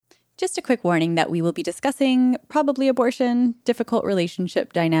Just a quick warning that we will be discussing probably abortion, difficult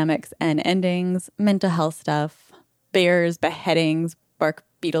relationship dynamics and endings, mental health stuff, bears, beheadings, bark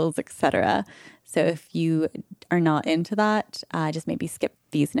beetles, etc. So if you are not into that, just maybe skip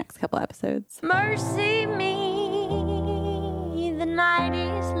these next couple episodes. Mercy me, the night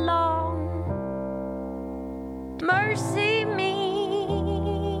is long. Mercy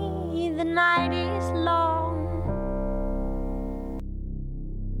me, the night is long.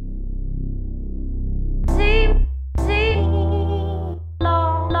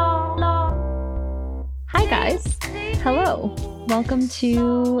 Hi guys. Hello. Welcome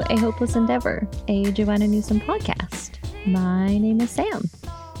to A Hopeless Endeavor, a Joanna Newsom podcast. My name is Sam.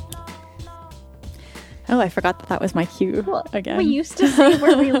 Oh, I forgot that was my cue again. We used to say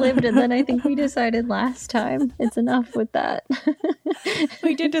where we lived, and then I think we decided last time it's enough with that.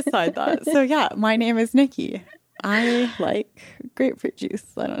 We did decide that. So yeah, my name is Nikki. I like grapefruit juice.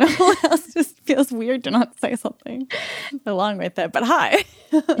 I don't know what else. Just feels weird to not say something along with it. But hi.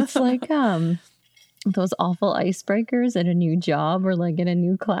 It's like those awful icebreakers at a new job or like in a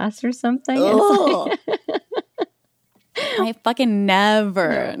new class or something. Like, I fucking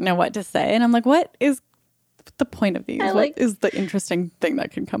never know what to say. And I'm like, what is the point of these? What is the interesting thing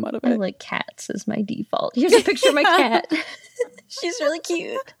that can come out of it? I like cats as my default. Here's a picture of my cat. She's really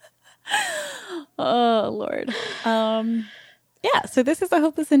cute. Oh, Lord. Yeah, so this is A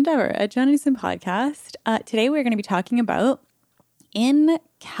Hopeless Endeavor, a Joanna Newsom podcast. Today we're going to be talking about In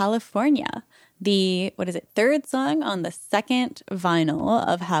California, the, third song on the second vinyl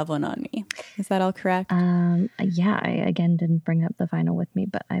of Have One On Me. Is that all correct? Yeah, I again didn't bring up the vinyl with me,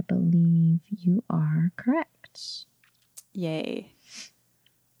 but I believe you are correct. Yay.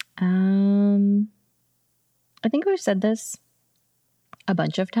 I think we've said this a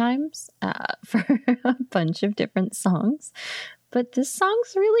bunch of times for a bunch of different songs, but this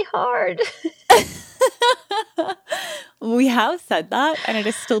song's really hard. We have said that, and it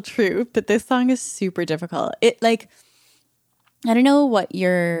is still true, but this song is super difficult. I don't know what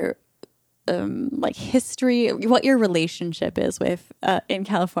your history, what your relationship is with In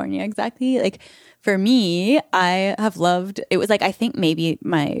California exactly. Like for me, I have loved, it was I think maybe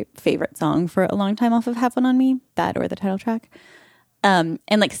my favorite song for a long time off of Have One On Me, that or the title track. And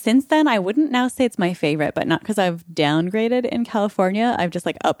since then, I wouldn't now say it's my favorite, but not because I've downgraded In California. I've just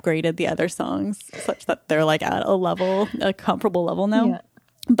upgraded the other songs such that they're at a comparable level now. Yeah.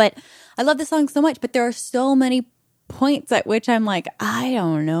 But I love the song so much, but there are so many points at which I'm I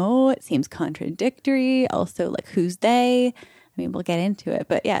don't know. It seems contradictory. Also, who's they? I mean, we'll get into it.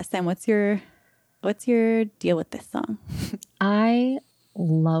 But yeah, Sam, what's your deal with this song? I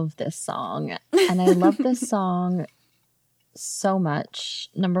love this song. And I love this song so much.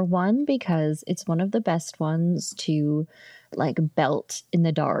 Number one, because it's one of the best ones to belt in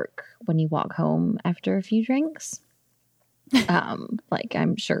the dark when you walk home after a few drinks. I'm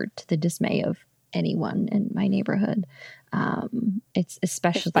sure to the dismay of anyone in my neighborhood. It's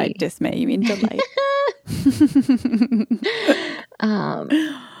especially, if by dismay you mean delight.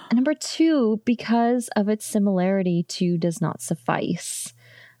 Number two, because of its similarity to Does Not Suffice.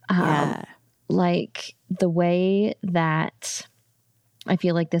 Yeah. The way that I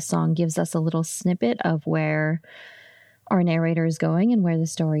feel like this song gives us a little snippet of where our narrator is going and where the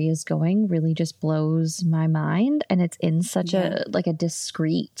story is going really just blows my mind. And it's in such a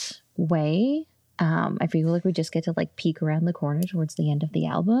discreet way. I feel like we just get to peek around the corner towards the end of the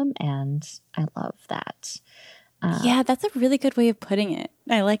album. And I love that. Yeah, that's a really good way of putting it.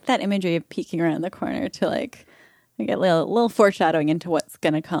 I like that imagery of peeking around the corner to we get a little foreshadowing into what's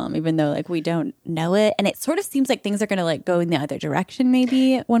going to come, even though we don't know it. And it sort of seems like things are going to go in the other direction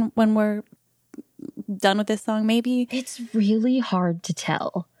maybe when we're done with this song maybe. It's really hard to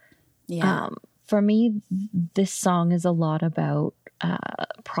tell. Yeah. For me, this song is a lot about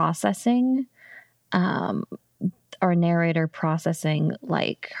processing. Our narrator processing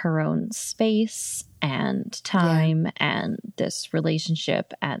her own space and time and this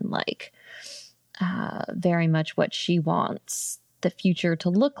relationship and very much what she wants the future to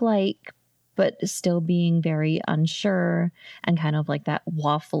look like, but still being very unsure and kind of that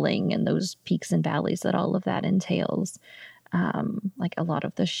waffling and those peaks and valleys that all of that entails. A lot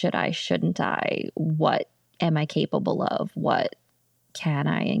of the should I, shouldn't I, what am I capable of, what can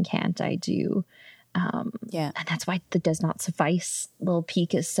I and can't I do? And that's why the Does Not Suffice little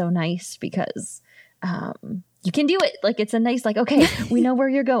peak is so nice because you can do it. It's a nice, okay, we know where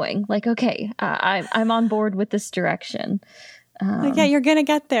you're going. Okay, I'm on board with this direction. Yeah, you're going to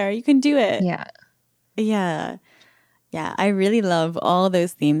get there. You can do it. Yeah. Yeah. Yeah. I really love all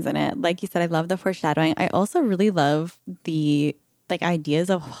those themes in it. Like you said, I love the foreshadowing. I also really love the like ideas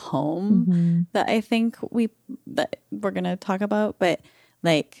of home that I think that we're gonna talk about, but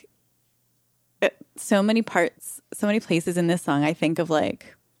like so many places in this song I think of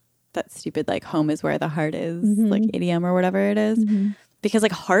like that stupid like home is where the heart is like idiom or whatever it is, because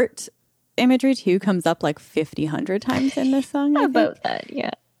like heart imagery too comes up like 100 times in this song.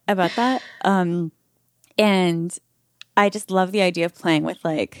 About that. And I just love the idea of playing with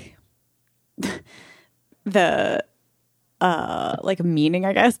like the like meaning,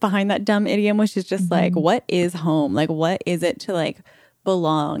 I guess, behind that dumb idiom, which is just like, what is home? Like, what is it to like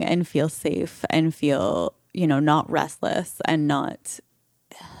belong and feel safe and feel, you know, not restless and not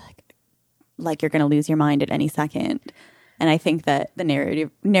like you're going to lose your mind at any second. And I think that the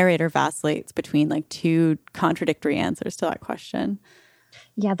narrator vacillates between like two contradictory answers to that question.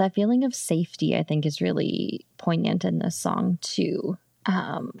 Yeah, that feeling of safety, I think, is really poignant in this song too.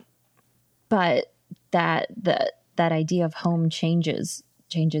 But that idea of home changes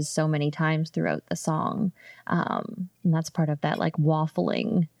so many times throughout the song, and that's part of that like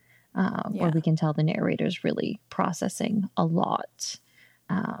waffling, where we can tell the narrator's really processing a lot.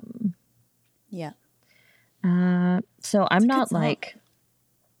 So I'm not like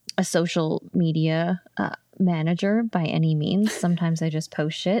a social media manager by any means. Sometimes I just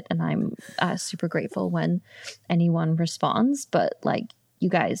post shit, and I'm super grateful when anyone responds. But like, you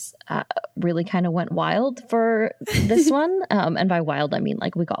guys really kind of went wild for this one, and by wild I mean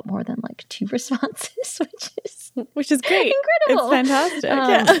like we got more than like 2 responses, which is great, incredible, it's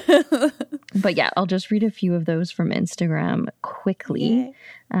fantastic. But yeah, I'll just read a few of those from Instagram quickly.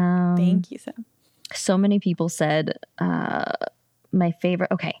 Thank you, Sam. So many people said my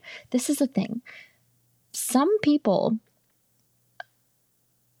favorite. Okay, this is the thing. Some people,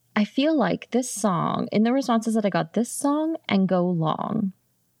 I feel like this song, in the responses that I got, this song and Go Long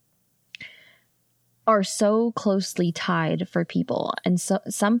are so closely tied for people. And so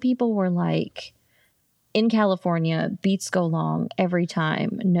some people were like, in California, beats go long every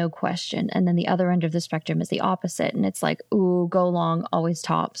time, no question. And then the other end of the spectrum is the opposite. And it's like, ooh, go long always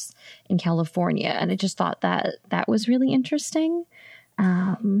tops in California. And I just thought that was really interesting.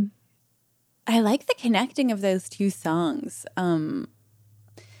 I like the connecting of those two songs. And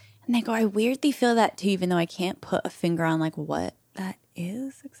I weirdly feel that too, even though I can't put a finger on like what that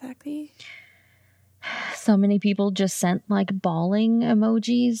is exactly. So many people just sent like bawling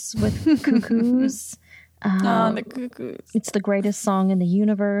emojis with cuckoos. The cuckoos. It's the greatest song in the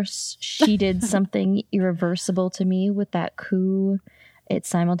universe. She did something irreversible to me with that coo. It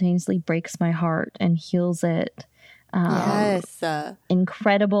simultaneously breaks my heart and heals it. Yes.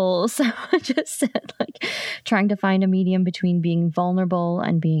 Incredible. Someone just said like trying to find a medium between being vulnerable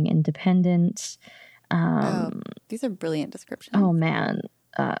and being independent. These are brilliant descriptions. Oh man.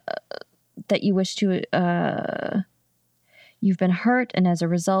 That you wish to you've been hurt and as a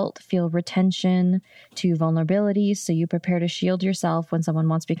result feel retention to vulnerability, so you prepare to shield yourself when someone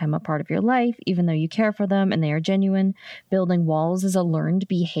wants to become a part of your life, even though you care for them and they are genuine. Building walls as a learned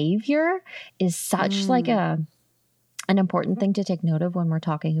behavior is such like an important thing to take note of when we're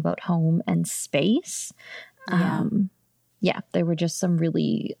talking about home and space. There were just some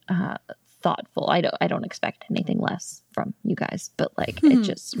really thoughtful. I don't expect anything less from you guys, but like it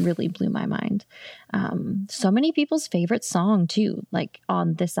just really blew my mind. So many people's favorite song too, like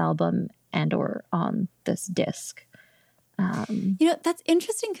on this album and or on this disc. That's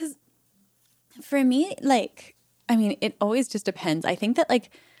interesting because for me, like, I mean, it always just depends. I think that like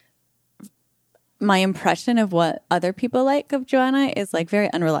my impression of what other people like of Joanna is like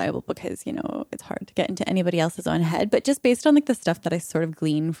very unreliable because, you know, it's hard to get into anybody else's own head. But just based on like the stuff that I sort of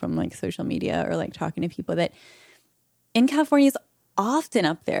glean from like social media or like talking to people, that in California is often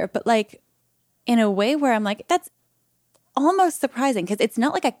up there, but like in a way where I'm like, that's almost surprising because it's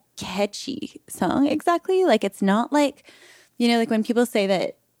not like a catchy song exactly. Like it's not like, you know, like when people say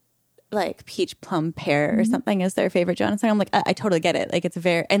that like Peach Plum Pear or something is their favorite Joanna song, I'm like, I totally get it. Like it's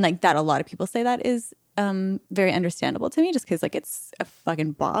very, and like that a lot of people say that is very understandable to me just because like it's a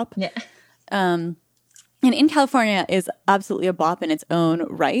fucking bop. Yeah. And in California is absolutely a bop in its own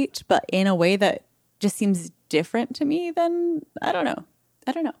right, but in a way that just seems different to me than, I don't know.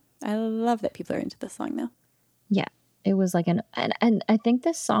 I love that people are into this song though. Yeah. It was like and I think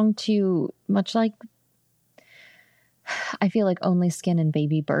this song too, much like I feel like Only Skin and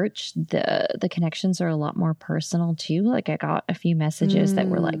Baby Birch, the connections are a lot more personal too. Like I got a few messages that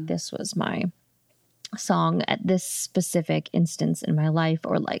were like, this was my song at this specific instance in my life,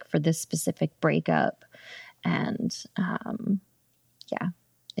 or like for this specific breakup. And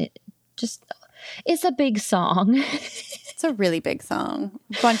it just is a big song. It's a really big song.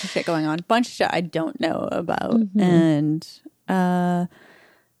 Bunch of shit going on. Bunch of shit I don't know about. And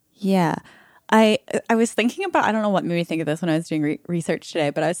Yeah. I was thinking about, I don't know what made me think of this when I was doing research today,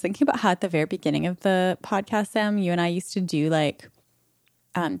 but I was thinking about how at the very beginning of the podcast, Sam, you and I used to do like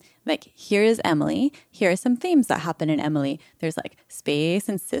here is Emily. Here are some themes that happen in Emily. There's like space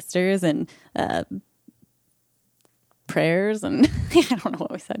and sisters and prayers and I don't know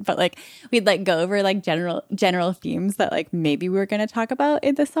what we said, but like we'd like go over like general themes that like maybe we were going to talk about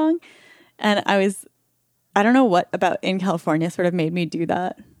in the song. And I don't know what about In California sort of made me do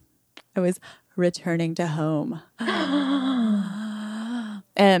that. I was returning to home.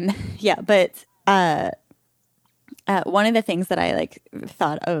 Yeah, but one of the things that I like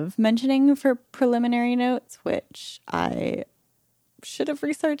thought of mentioning for preliminary notes, which I should have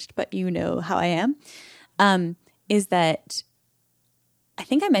researched, but you know how I am, is that I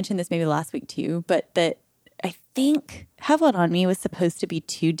think I mentioned this maybe last week too, but that I think Have One On Me was supposed to be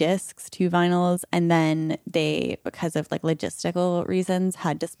 2 discs, 2 vinyls, and then they, because of like logistical reasons,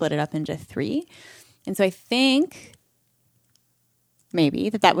 had to split it up into 3. And so I think maybe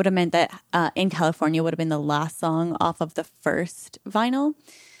that would have meant that In California would have been the last song off of the first vinyl.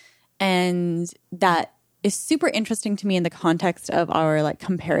 And that is super interesting to me in the context of our like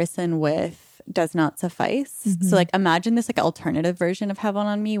comparison with Does Not Suffice. Mm-hmm. So like imagine this like alternative version of Have One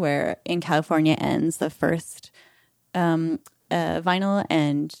On Me where In California ends the first vinyl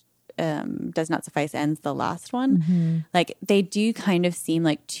and Does Not Suffice ends the last one. Mm-hmm. Like they do kind of seem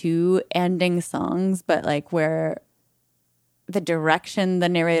like 2 ending songs, but like where the direction the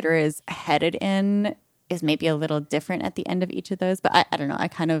narrator is headed in is maybe a little different at the end of each of those. But I don't know. I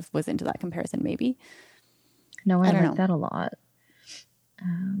kind of was into that comparison maybe. No, I like that a lot.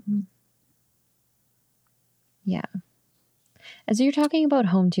 Yeah. As you're talking about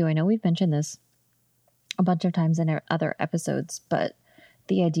home too, I know we've mentioned this a bunch of times in our other episodes, but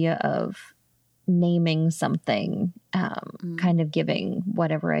the idea of naming something, kind of giving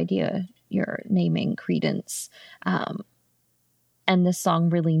whatever idea you're naming credence. And this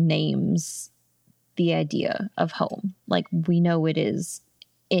song really names the idea of home. Like we know it is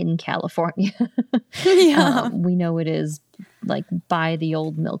in California. Yeah. We know it is like by the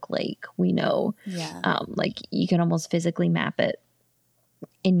old Milk Lake. We know, like you can almost physically map it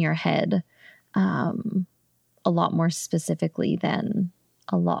in your head a lot more specifically than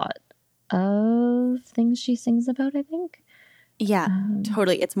a lot of things she sings about, I think. Yeah,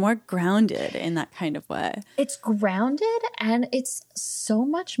 totally. It's more grounded in that kind of way. It's grounded and it's so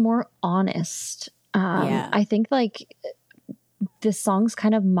much more honest. I think like this song's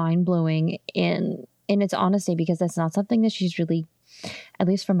kind of mind-blowing in its honesty because that's not something that she's really, at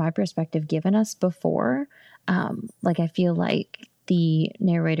least from my perspective, given us before. Like I feel like the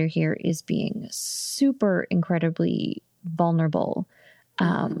narrator here is being super incredibly vulnerable,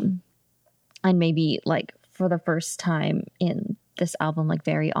 and maybe like for the first time in this album, like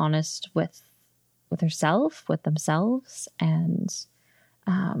very honest with herself, with themselves, and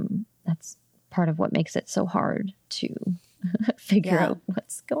that's part of what makes it so hard to figure out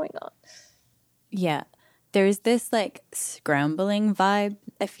what's going on. Yeah. There's this like scrambling vibe,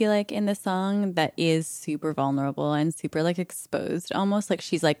 I feel like, in the song that is super vulnerable and super like exposed almost. Like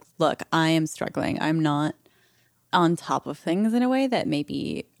she's like, look, I am struggling. I'm not on top of things in a way that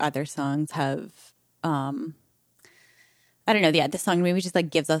maybe other songs have. I don't know. Yeah, this song maybe just like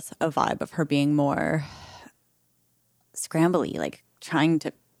gives us a vibe of her being more scrambly, like trying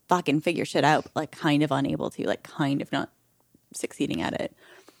to fucking figure shit out, but like kind of unable to, like kind of not succeeding at it.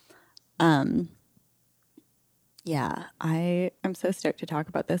 Yeah, I am so stoked to talk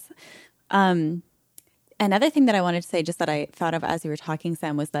about this. Another thing that I wanted to say, just that I thought of as you were talking,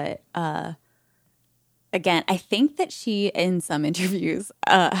 Sam, was that, again, I think that she, in some interviews,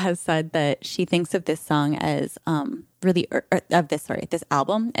 has said that she thinks of this song as really, this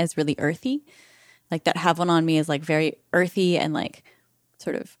album as really earthy. Like that Have One On Me is like very earthy and like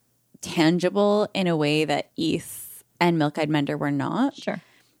sort of tangible in a way that East and Milk Eyed Mender were not. Sure.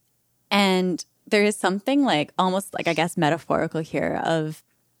 And there is something like almost like, I guess, metaphorical here of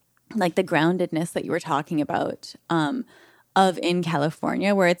like the groundedness that you were talking about of In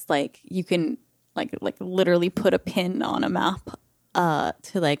California, where it's like you can like literally put a pin on a map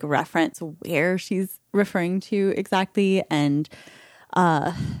to like reference where she's referring to exactly. And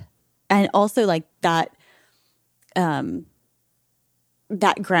also like that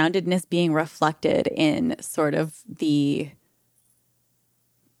that groundedness being reflected in sort of the,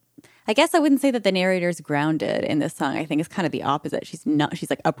 I guess I wouldn't say that the narrator's grounded in this song. I think it's kind of the opposite. She's not, she's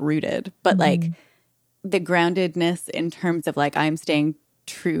like uprooted, but like the groundedness in terms of like, I'm staying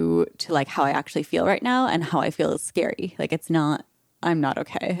true to like how I actually feel right now and how I feel is scary. Like it's not, I'm not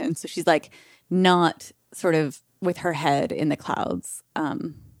okay. And so she's like not sort of with her head in the clouds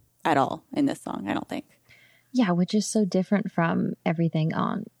at all in this song, I don't think. Yeah, which is so different from everything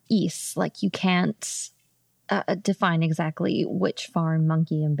on East. Like, you can't define exactly which farm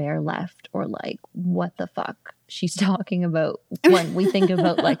Monkey and Bear left, or like what the fuck she's talking about when we think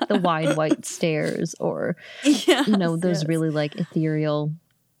about like the wide white stairs, or those really like ethereal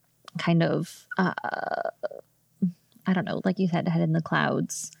kind of I don't know, like you said, head in the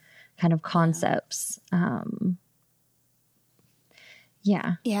clouds kind of concepts.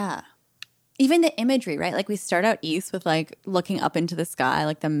 Yeah. Even the imagery, right? Like we start out East with like looking up into the sky,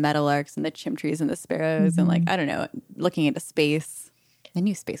 like the meadowlarks and the chimtrees and the sparrows, and like, I don't know, looking into space. I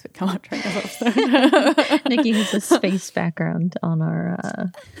knew space would come up during this episode. Nikki has a space background on our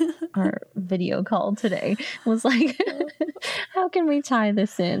video call today. Was like, how can we tie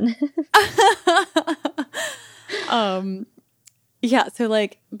this in? Yeah, so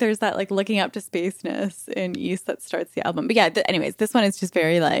like there's that like looking up to spaceness in East that starts the album. But yeah, anyways, this one is just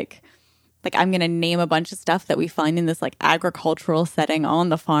very like I'm going to name a bunch of stuff that we find in this like agricultural setting on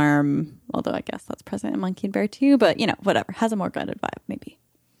the farm. Although I guess that's present in Monkey and Bear too, but whatever, has a more grounded vibe maybe.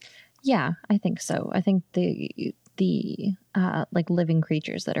 Yeah, I think so. I think the like living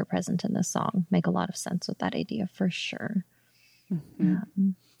creatures that are present in this song make a lot of sense with that idea for sure. Mm-hmm.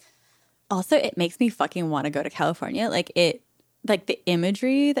 Also, it makes me fucking want to go to California. Like the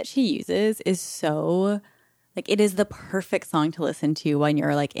imagery that she uses is so like, it is the perfect song to listen to when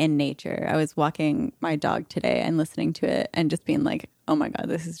you're like in nature. I was walking my dog today and listening to it and just being like, oh my God,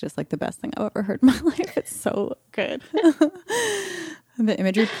 this is just like the best thing I've ever heard in my life. It's so good. The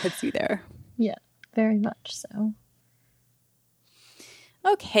imagery puts you there. Yeah, very much so.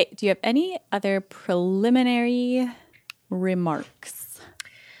 Okay. Do you have any other preliminary remarks?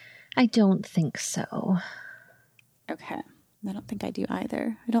 I don't think so. Okay. I don't think I do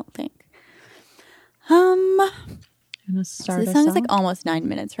either. I don't think. Gonna start so the song is like almost 9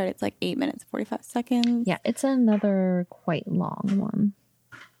 minutes, right? It's like 8 minutes, 45 seconds. Yeah, it's another quite long one.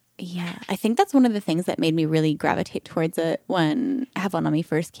 Yeah, I think that's one of the things that made me really gravitate towards it when Have One On Me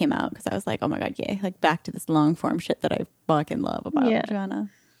first came out, because I was like, oh my God, yay. Like back to this long form shit that I fucking love about Joanna.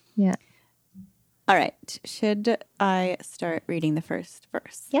 Yeah. All right. Should I start reading the first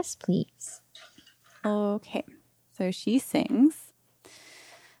verse? Yes, please. Okay. So she sings,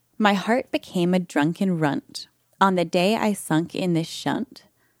 "My heart became a drunken runt on the day I sunk in this shunt.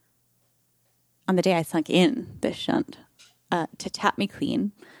 On the day I sunk in this shunt, to tap me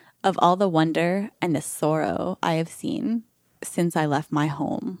clean of all the wonder and the sorrow I have seen since I left my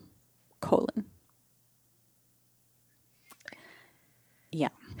home, : Yeah.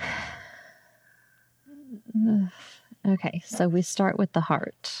 Okay, so we start with the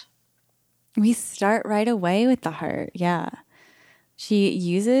heart. We start right away with the heart. Yeah. She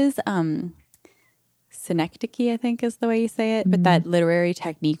uses synecdoche, I think is the way you say it, but that literary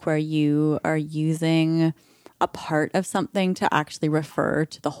technique where you are using a part of something to actually refer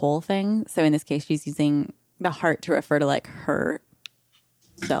to the whole thing. So in this case, she's using the heart to refer to like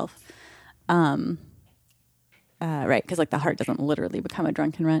herself. Right, because like the heart doesn't literally become a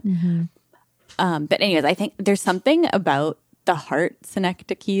drunken runt. But anyways, I think there's something about the heart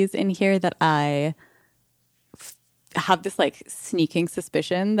synecdoches in here that I have this like sneaking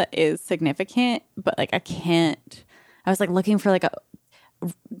suspicion that is significant, but like I was like looking for like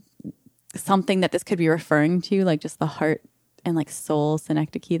something that this could be referring to, like just the heart and like soul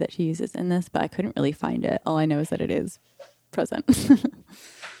synecdoche that she uses in this, but I couldn't really find it. All I know is that it is present.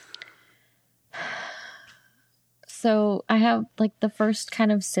 So I have like the first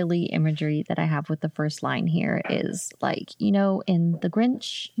kind of silly imagery that I have with the first line here is like, in the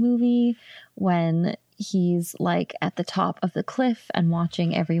Grinch movie when he's like at the top of the cliff and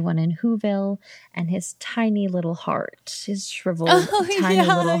watching everyone in Whoville, and his tiny little heart, his shriveled tiny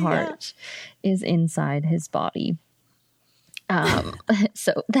little heart is inside his body.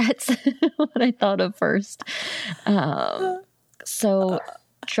 So that's what I thought of first. So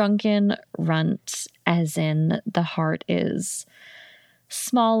drunken runt, as in the heart is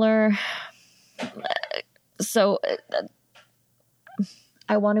smaller. So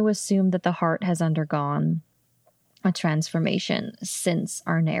I want to assume that the heart has undergone a transformation since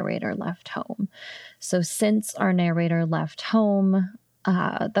our narrator left home. So since our narrator left home,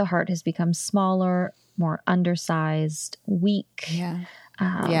 the heart has become smaller, more undersized, weak,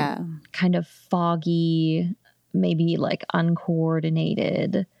 kind of foggy, maybe like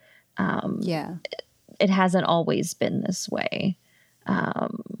uncoordinated. It hasn't always been this way.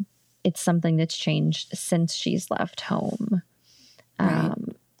 It's something that's changed since she's left home. Right.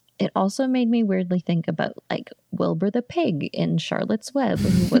 It also made me weirdly think about like Wilbur the pig in Charlotte's Web,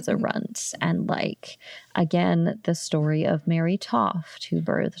 who was a runt. And like, again, the story of Mary Toft, who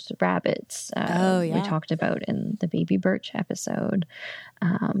birthed rabbits. We talked about in the Baby Birch episode.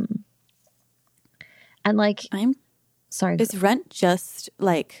 And like, sorry. Is runt just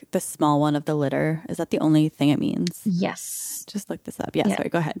like the small one of the litter? Is that the only thing it means? Yes. Just look this up. Yeah, sorry,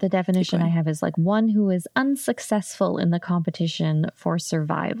 go ahead. The definition I have is like one who is unsuccessful in the competition for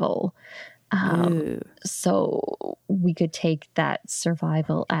survival. So we could take that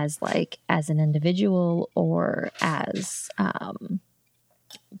survival as like as an individual or as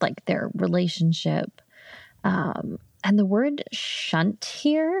like their relationship. And the word shunt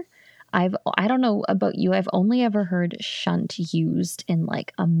here, I don't know about you, I've only ever heard shunt used in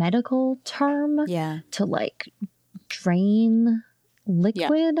like a medical term to like drain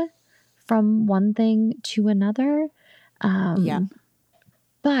liquid from one thing to another.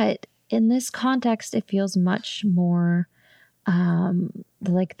 But in this context, it feels much more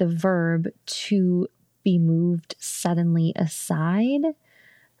like the verb to be moved suddenly aside.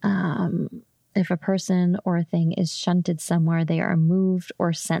 If a person or a thing is shunted somewhere, they are moved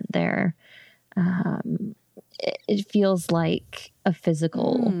or sent there. It feels like a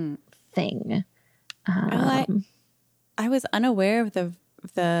physical thing. I was unaware of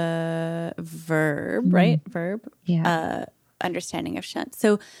the verb, right? Verb. Yeah. Understanding of shunt.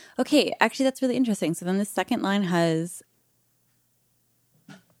 So, okay, actually that's really interesting. So then the second line has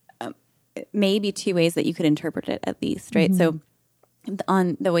maybe two ways that you could interpret it at least, right? So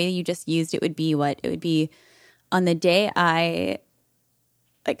on the way you just used it would be what? It would be on the day I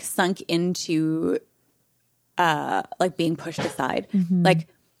like sunk into like being pushed aside. Like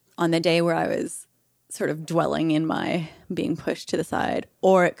on the day where I was sort of dwelling in my being pushed to the side.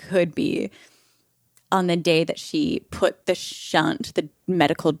 Or it could be on the day that she put the shunt, the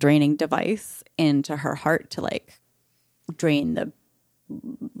medical draining device, into her heart to like drain the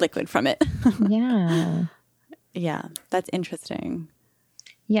liquid from it. Yeah, that's interesting.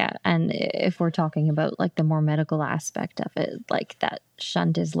 Yeah, and if we're talking about like the more medical aspect of it, like that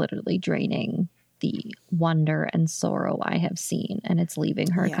shunt is literally draining the wonder and sorrow I have seen, and it's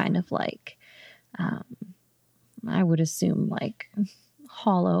leaving her kind of like, I would assume like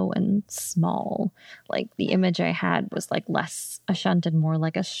hollow and small. Like the image I had was like less a shunt and more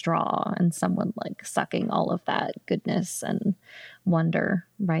like a straw, and someone like sucking all of that goodness and wonder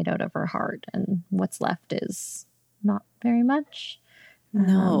right out of her heart, and what's left is not very much.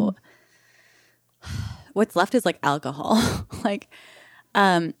 No. What's left is like alcohol. Like,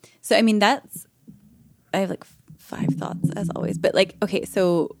 so I mean I have like 5 thoughts as always, but like, okay,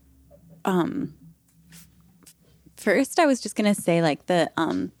 so first I was just gonna say like the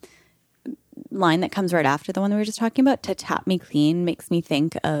line that comes right after the one that we were just talking about, to tap me clean, makes me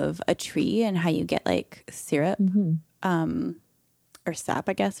think of a tree and how you get like syrup or sap,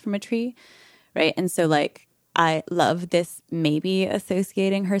 I guess, from a tree, right? And so like I love this maybe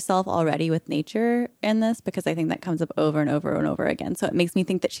associating herself already with nature in this, because I think that comes up over and over and over again. So it makes me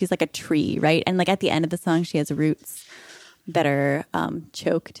think that she's like a tree, right? And like at the end of the song, she has roots that are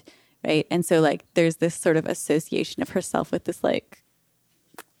choked, right? And so like there's this sort of association of herself with this like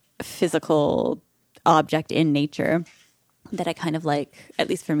physical object in nature that I kind of like, at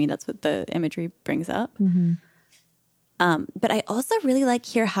least for me, that's what the imagery brings up. But I also really like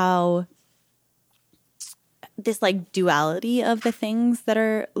here how this like duality of the things that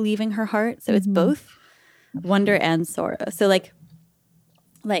are leaving her heart. So it's both wonder and sorrow. So like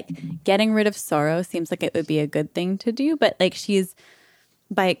getting rid of sorrow seems like it would be a good thing to do, but like she's,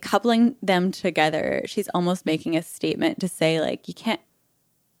 by coupling them together, she's almost making a statement to say like, you can't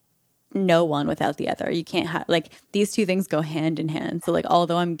know one without the other. You can't have like these two things go hand in hand. So like,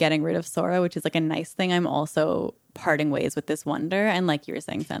 although I'm getting rid of sorrow, which is like a nice thing, I'm also parting ways with this wonder. And like you were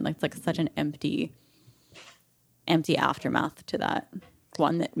saying, Sen, like it's like such an empty aftermath to that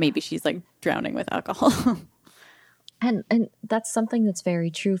one that maybe she's like drowning with alcohol. And that's something that's very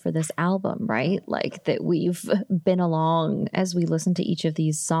true for this album, right? Like that we've been along as we listen to each of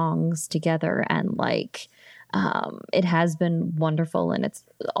these songs together, and like it has been wonderful, and it's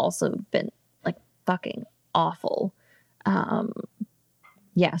also been like fucking awful.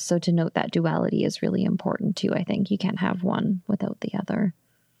 Yeah, so to note that duality is really important too. I think you can't have one without the other.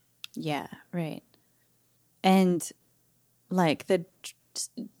 Yeah, right. And like the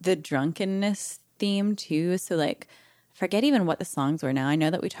drunkenness theme too. So like, forget even what the songs were now. I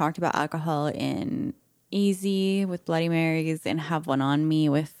know that we talked about alcohol in Easy with Bloody Marys, and Have One on Me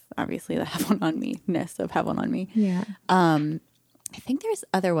with obviously the Have One on Me-ness of Have One on Me. Yeah. I think there's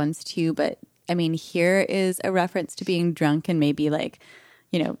other ones too, but I mean, here is a reference to being drunk and maybe like,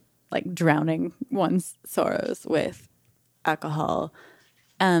 you know, like drowning one's sorrows with alcohol.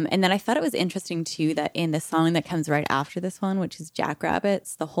 And then I thought it was interesting too that in the song that comes right after this one, which is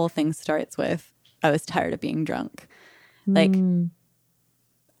Jackrabbits, the whole thing starts with "I was tired of being drunk," like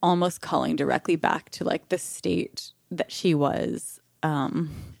almost calling directly back to like the state that she was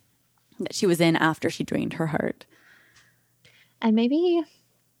in after she drained her heart. And maybe,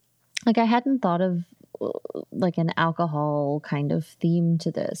 like, I hadn't thought of like an alcohol kind of theme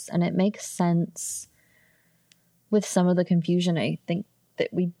to this, and it makes sense with some of the confusion I think that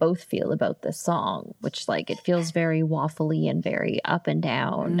we both feel about this song, which like it feels very waffly and very up and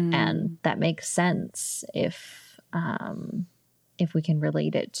down, and that makes sense if we can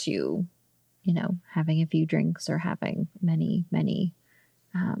relate it to, you know, having a few drinks or having many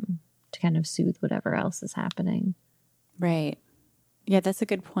to kind of soothe whatever else is happening. Right. Yeah, that's a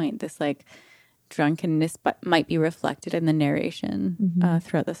good point. This like drunkenness might be reflected in the narration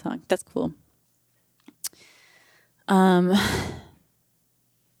throughout the song. That's cool.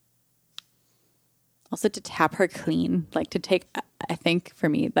 Also to tap her clean, like to take, I think for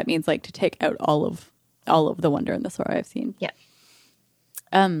me, that means like to take out all of the wonder and the sorrow I've seen. Yeah.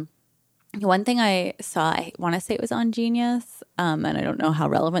 One thing I saw, I want to say it was on Genius, and I don't know how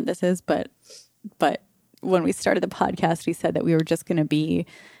relevant this is, but when we started the podcast, we said that we were just going to be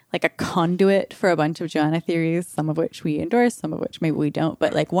like a conduit for a bunch of Joanna theories, some of which we endorse, some of which maybe we don't.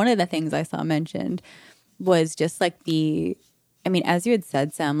 But like one of the things I saw mentioned was just like as you had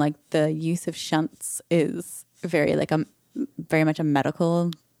said, Sam, like the use of shunts is very much a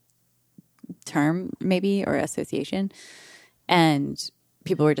medical term maybe, or association. And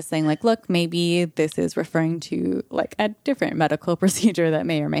people were just saying like, look, maybe this is referring to like a different medical procedure that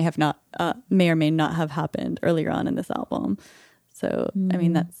may or may not have happened earlier on in this album. So, I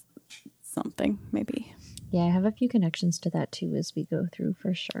mean, that's something maybe. Yeah, I have a few connections to that too as we go through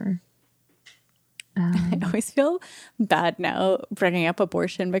for sure. I always feel bad now bringing up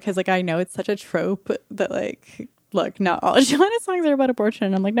abortion because like I know it's such a trope that like, look, not all Joanna songs are about abortion.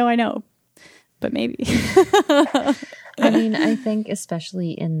 And I'm like, no, I know, but maybe. I mean, I think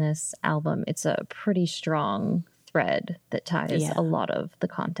especially in this album, it's a pretty strong thread that ties a lot of the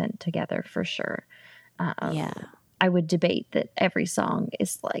content together for sure. I would debate that every song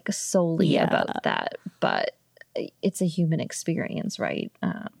is like solely about that, but it's a human experience, right?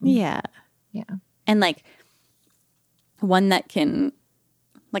 Yeah. And like one that can,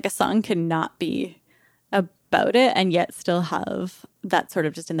 like a song cannot be about it and yet still have that sort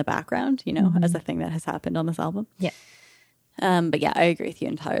of just in the background, you know, as a thing that has happened on this album. Yeah. But yeah, I agree with you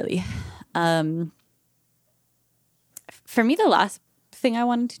entirely. For me, the last thing I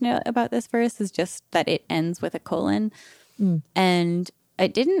wanted to know about this verse is just that it ends with a colon. And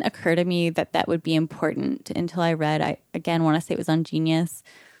it didn't occur to me that that would be important until I read, I again want to say it was on Genius,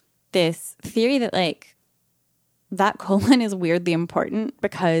 this theory that like that colon is weirdly important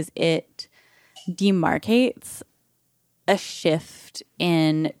because it demarcates a shift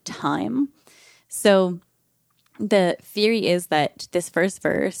in time. So the theory is that this first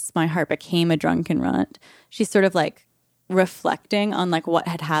verse, "My heart became a drunken runt," she's sort of like reflecting on like what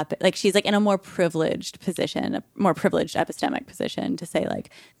had happened. Like she's like in a more privileged position, a more privileged epistemic position to say like,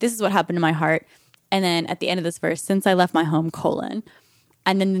 this is what happened to my heart. And then at the end of this verse, "Since I left my home, colon."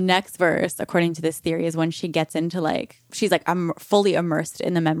 And then the next verse, according to this theory, is when she gets into like, she's like, I'm fully immersed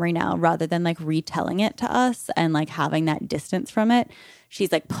in the memory now rather than like retelling it to us and like having that distance from it.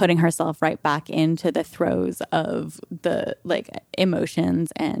 She's like putting herself right back into the throes of the like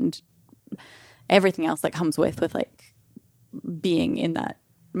emotions and everything else that comes with like being in that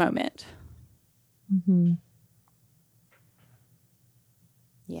moment.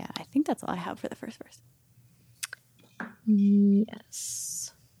 Yeah, I think that's all I have for the first verse.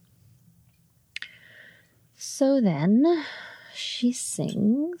 Yes. So then she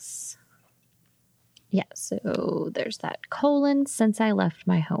sings. Yeah, so there's that colon, "Since I left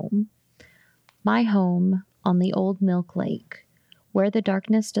my home on the old milk lake, where the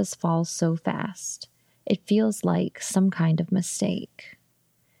darkness does fall so fast, it feels like some kind of mistake."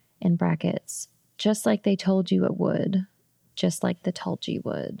 In brackets, "just like they told you it would, just like the Tulgey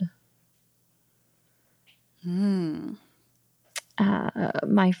would."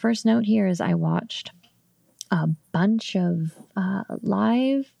 My first note here is I watched a bunch of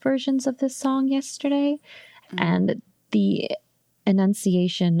live versions of this song yesterday, and the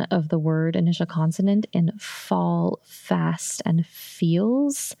enunciation of the word initial consonant in "fall, fast, and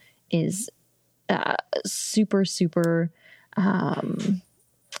feels" is super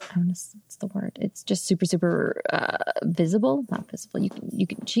what's the word? It's just super, super visible. Not visible.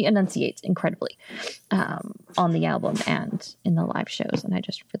 She enunciates incredibly on the album and in the live shows, and I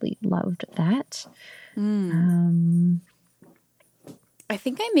just really loved that. I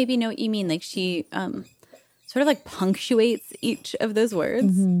think I maybe know what you mean. Like she sort of like punctuates each of those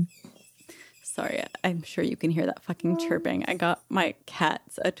words. Sorry, I'm sure you can hear that fucking chirping. I got my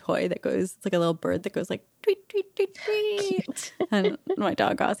cats a toy that goes, it's like a little bird that goes like tweet, tweet, tweet, tweet. And my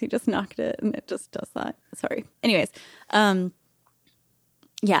dog Ozzy just knocked it and it just does that. Sorry. Anyways,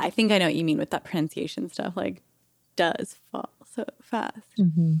 yeah, I think I know what you mean with that pronunciation stuff. Like, does fall so fast.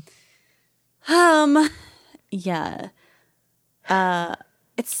 Yeah.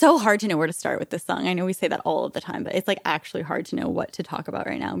 It's so hard to know where to start with this song. I know we say that all of the time, but it's like actually hard to know what to talk about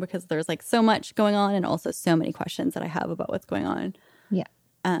right now because there's like so much going on and also so many questions that I have about what's going on. Yeah.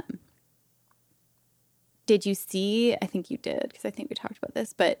 Did you see, I think you did because I think we talked about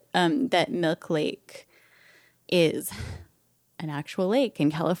this, but that Milk Lake is an actual lake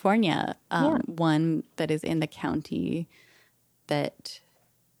in California, one that is in the county that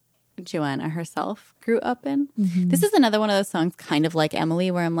Joanna herself grew up in. This is another one of those songs kind of like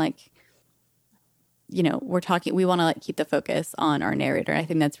Emily where I'm like, you know, we want to like keep the focus on our narrator. I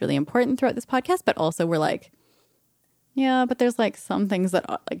think that's really important throughout this podcast, but also we're like, yeah, but there's like some things that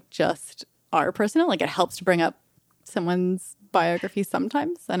are like just are personal. Like it helps to bring up someone's biography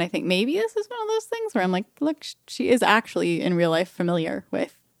sometimes. And I think maybe this is one of those things where I'm like, look, she is actually in real life familiar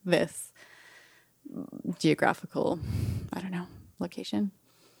with this geographical, I don't know, location.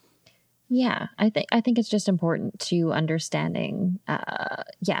 Yeah, I think it's just important to understanding,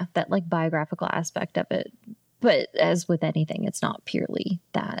 that like biographical aspect of it. But as with anything, it's not purely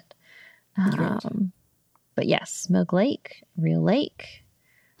that. But yes, Milk Lake, real lake.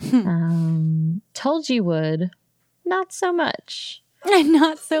 Told You Would, not so much.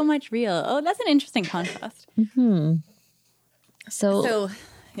 Not so much real. Oh, that's an interesting contrast. So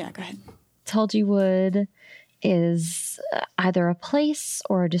yeah, go ahead. Told You Would is either a place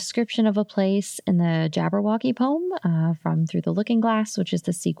or a description of a place in the Jabberwocky poem from Through the Looking Glass, which is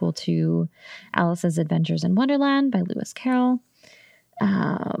the sequel to Alice's Adventures in Wonderland by Lewis Carroll.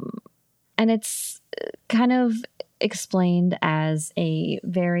 And it's kind of explained as a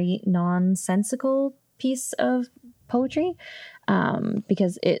very nonsensical piece of poetry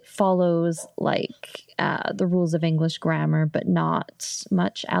because it follows like the rules of English grammar, but not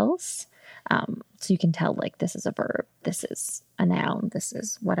much else. So you can tell like this is a verb, this is a noun, this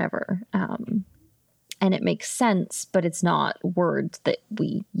is whatever. And it makes sense, but it's not words that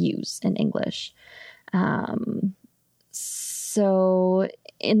we use in English. So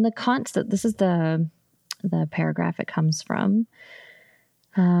in the context, this is the paragraph it comes from.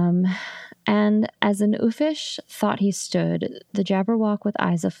 And as an Uffish thought he stood, the Jabberwock with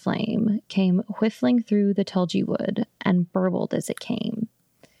eyes of flame came whiffling through the tulgey wood and burbled as it came.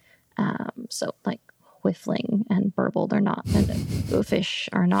 So like whiffling and burbled are not, and Uffish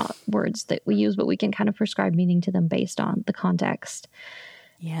are not words that we use, but we can kind of prescribe meaning to them based on the context.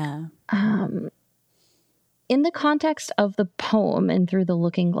 Yeah. In the context of the poem and Through the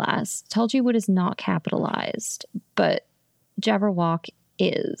Looking Glass, tulgey wood is not capitalized, but Jabberwock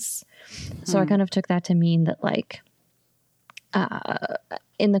is. So I kind of took that to mean that like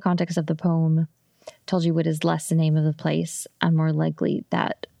in the context of the poem, tulgey wood is less the name of the place and more likely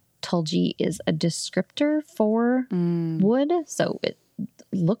that tulgey is a descriptor for wood, so it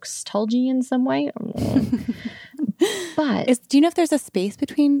looks tulgey in some way. But do you know if there's a space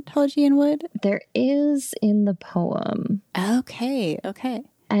between tulgey and wood? There is in the poem. Okay.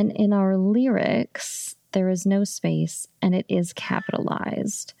 And in our lyrics, there is no space and it is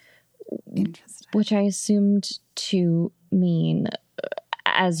capitalized. Interesting. Which I assumed to mean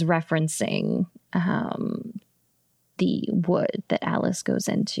as referencing the wood that Alice goes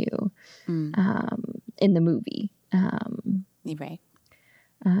into in the movie. Right.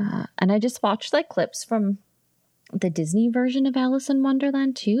 And I just watched like clips from the Disney version of Alice in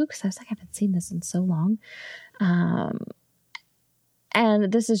Wonderland too, because I was like, I haven't seen this in so long.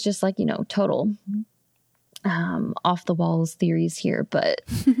 And this is just like, you know, total off the walls theories here, but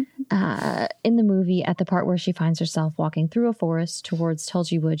in the movie, at the part where she finds herself walking through a forest towards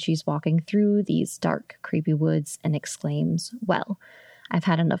Tulgey Wood, she's walking through these dark, creepy woods and exclaims, "Well, I've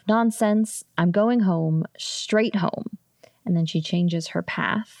had enough nonsense. I'm going home, straight home." And then she changes her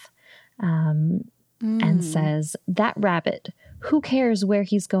path and says, "That rabbit, who cares where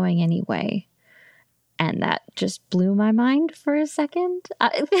he's going anyway?" And that just blew my mind for a second.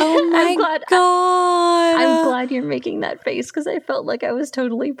 Oh my God. I'm glad you're making that face because I felt like I was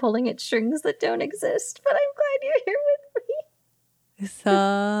totally pulling at strings that don't exist. But I'm glad you're here with me.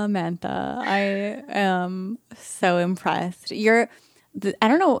 Samantha, I am so impressed. I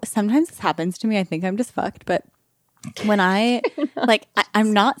don't know, sometimes this happens to me. I think I'm just fucked, but when I'm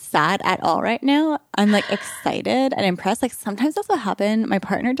not sad at all right now. I'm like excited and impressed. Like sometimes that's what happens. My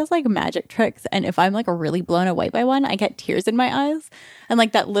partner does like magic tricks, and if I'm like really blown away by one, I get tears in my eyes. And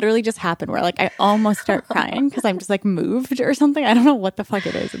like that literally just happened where like I almost start crying because I'm just like moved or something. I don't know what the fuck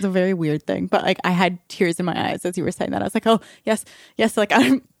it is. It's a very weird thing, but like I had tears in my eyes as you were saying that. I was like, oh yes, like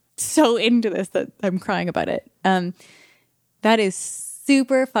I'm so into this that I'm crying about it. That is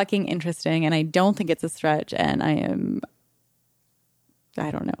super fucking interesting, and I don't think it's a stretch, and I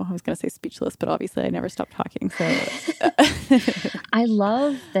don't know, I was going to say speechless, but obviously I never stopped talking, so I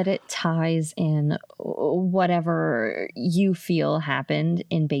love that it ties in whatever you feel happened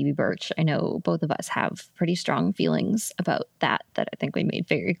in Baby Birch. I know both of us have pretty strong feelings about that I think we made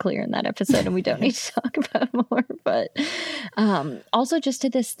very clear in that episode, and we don't need to talk about more, but also just to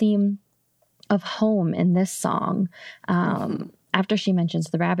this theme of home in this song. After she mentions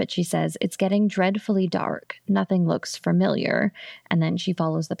the rabbit, she says, "It's getting dreadfully dark. Nothing looks familiar." And then she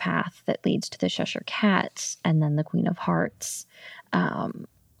follows the path that leads to the Cheshire Cat and then the Queen of Hearts. And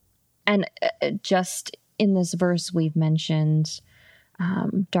just in this verse, we've mentioned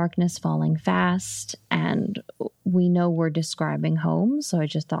darkness falling fast, and we know we're describing home. So I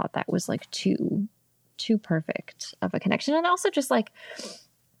just thought that was like too perfect of a connection. And also just like,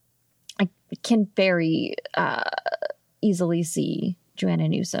 I can very easily see Joanna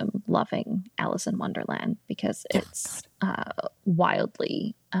Newsom loving Alice in Wonderland because it's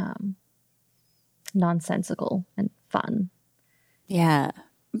wildly nonsensical and fun. Yeah.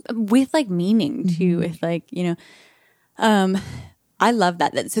 With like meaning too, with like, I love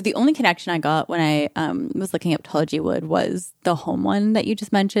that. So the only connection I got when I was looking up Tollywood was the home one that you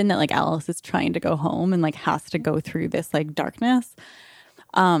just mentioned, that like Alice is trying to go home and like has to go through this like darkness.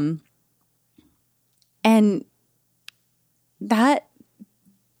 And that,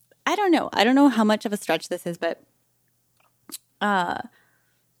 I don't know how much of a stretch this is, but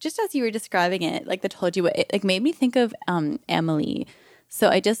just as you were describing it, like the Tollywood, it like made me think of Emily. So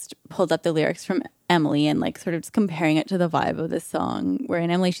I just pulled up the lyrics from Emily and like sort of just comparing it to the vibe of this song, where in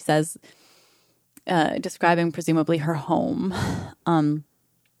Emily she says, describing presumably her home,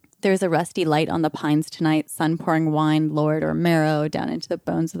 "There's a rusty light on the pines tonight, sun pouring wine, Lord or marrow, down into the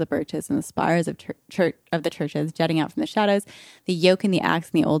bones of the birches and the spires of the churches, jutting out from the shadows, the yoke and the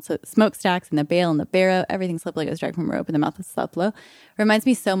axe and the old smokestacks and the bale and the barrow, everything slept like it was dragged from a rope in the mouth of Sluplo." Reminds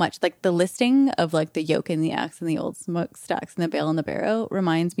me so much, like the listing of like the yoke and the axe and the old smokestacks and the bale and the barrow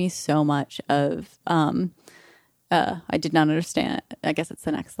reminds me so much of, I did not understand. I guess it's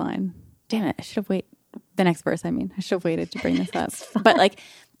the next line. Damn it. I should have waited. The next verse, I mean. I should have waited to bring this up. But like,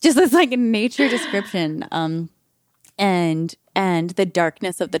 just this like nature description, and the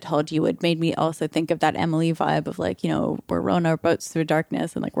darkness of the Tollywood made me also think of that Emily vibe of like, we're rowing our boats through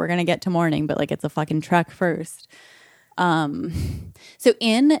darkness and like we're gonna get to morning, but like it's a fucking trek first. So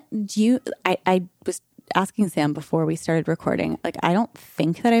I was asking Sam before we started recording, like I don't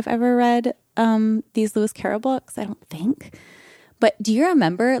think that I've ever read these Lewis Carroll books. I don't think, but do you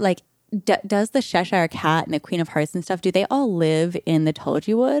remember like? Does the Cheshire Cat and the Queen of Hearts and stuff, do they all live in the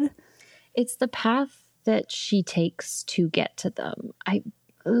Tollywood? It's the path that she takes to get to them.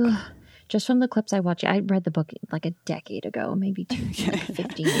 Just from the clips I watched, I read the book like a decade ago, maybe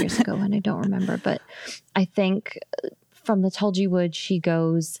 15 years ago, and I don't remember. But I think from the Tollywood, she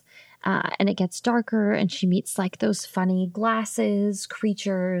goes and it gets darker and she meets like those funny glasses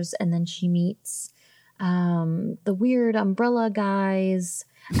creatures, and then she meets the weird umbrella guys.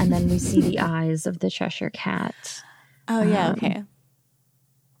 And then we see the eyes of the Cheshire Cat. Oh, yeah. Okay.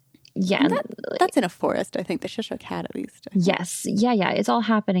 Yeah. That's in a forest, I think. The Cheshire Cat, at least. Yes. Yeah. It's all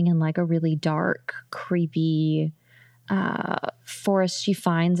happening in like a really dark, creepy forest. She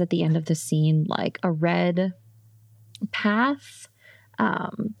finds at the end of the scene like a red path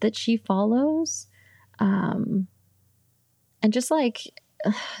that she follows. And just like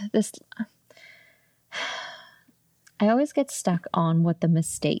this... I always get stuck on what the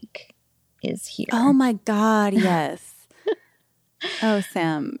mistake is here. Oh my God, yes. Oh,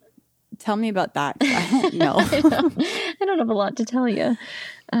 Sam, tell me about that. I don't know. I don't have a lot to tell you.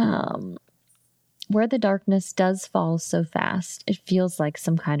 Where the darkness does fall so fast, it feels like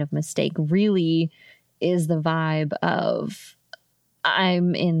some kind of mistake. Really is the vibe of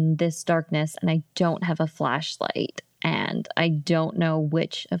I'm in this darkness and I don't have a flashlight and I don't know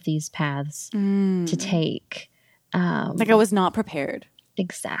which of these paths to take. Like I was not prepared.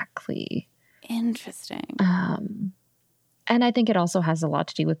 Exactly. Interesting. And I think it also has a lot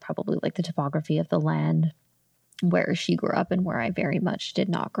to do with probably like the topography of the land where she grew up and where I very much did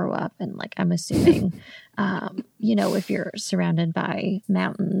not grow up. And like, I'm assuming, if you're surrounded by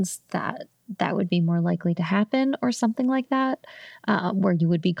mountains, that would be more likely to happen, or something like that, where you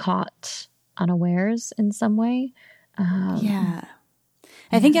would be caught unawares in some way. Yeah.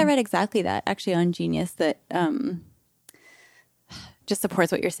 I think I read exactly that actually on Genius, that just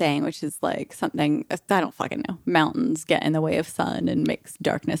supports what you're saying, which is like something, I don't fucking know. Mountains get in the way of sun and makes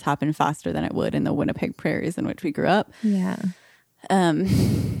darkness happen faster than it would in the Winnipeg prairies in which we grew up. Yeah.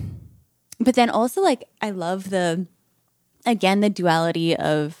 But then also, like, I love the duality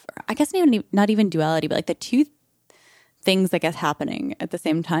of, I guess not even duality, but like the two things, I guess, happening at the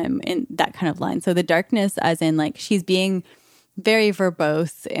same time in that kind of line. So the darkness as in like she's being very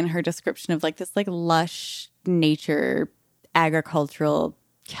verbose in her description of like this like lush nature, agricultural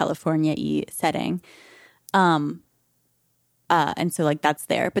California-y setting. And so like that's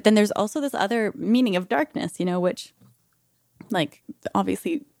there. But then there's also this other meaning of darkness, which like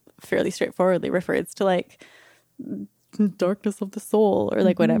obviously fairly straightforwardly refers to like darkness of the soul or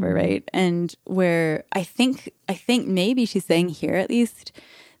like whatever, right? And where I think maybe she's saying here at least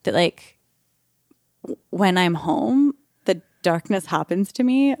that like when I'm home, the darkness happens to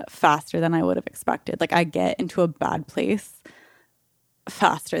me faster than I would have expected. Like I get into a bad place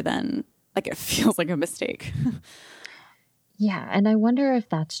faster than like it feels like a mistake. Yeah, and I wonder if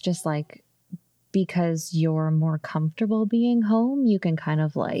that's just like because you're more comfortable being home, you can kind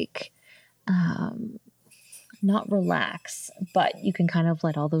of like not relax, but you can kind of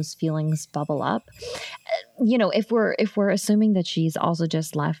let all those feelings bubble up. If we're assuming that she's also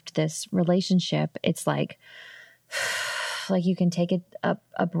just left this relationship, it's like you can take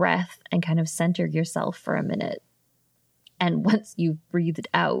a breath and kind of center yourself for a minute. And once you've breathed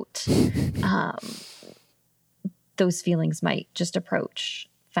out, those feelings might just approach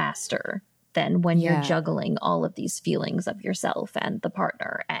faster than when you're juggling all of these feelings of yourself and the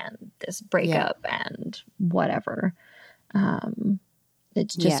partner and this breakup and whatever.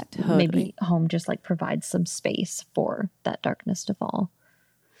 It's just totally. Maybe home just like provides some space for that darkness to fall.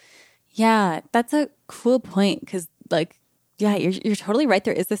 Yeah, that's a cool point because like, yeah, you're totally right.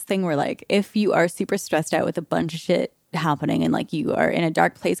 There is this thing where like if you are super stressed out with a bunch of shit happening and like you are in a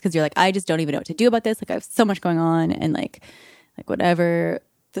dark place because you're like, I just don't even know what to do about this. Like I have so much going on and like whatever,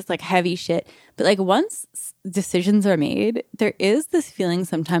 this like heavy shit. But like once decisions are made, there is this feeling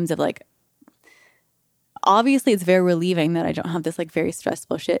sometimes of like, obviously it's very relieving that I don't have this like very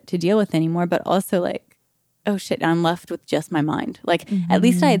stressful shit to deal with anymore, but also like, oh shit, I'm left with just my mind. Like at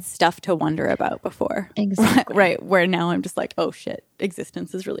least I had stuff to wonder about before. Exactly. Right. Where now I'm just like, oh shit,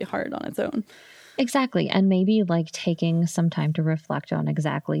 existence is really hard on its own. Exactly. And maybe like taking some time to reflect on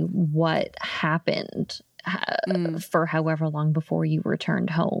exactly what happened for however long before you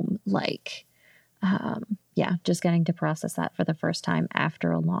returned home. Like, just getting to process that for the first time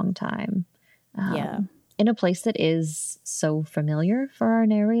after a long time. In a place that is so familiar for our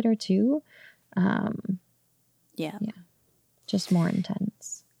narrator too. Just more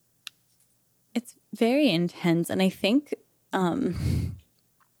intense. It's very intense. And I think,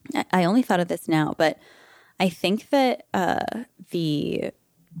 I only thought of this now, but I think that the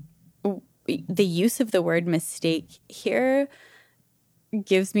use of the word mistake here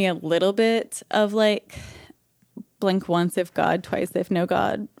gives me a little bit of like blink once if God, twice if no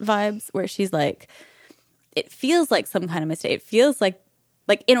God vibes, where she's like, it feels like some kind of mistake. It feels like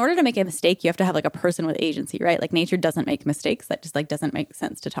in order to make a mistake, you have to have like a person with agency, right? Like nature doesn't make mistakes. That just like doesn't make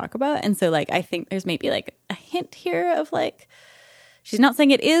sense to talk about. And so like I think there's maybe like a hint here of like, she's not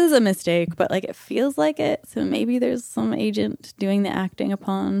saying it is a mistake, but like it feels like it. So maybe there's some agent doing the acting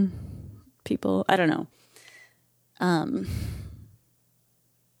upon people. I don't know.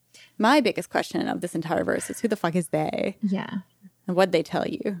 My biggest question of this entire verse is who the fuck is they? Yeah. And what'd they tell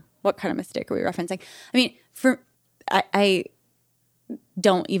you? What kind of mistake are we referencing? I mean, I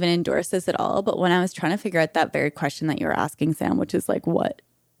don't even endorse this at all, but when I was trying to figure out that very question that you were asking, Sam, which is like, what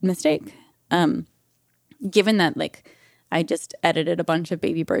mistake? Given that like I just edited a bunch of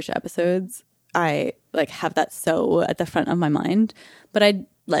Baby Birch episodes, I like have that so at the front of my mind, but I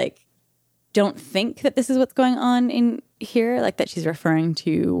like don't think that this is what's going on in here, like that she's referring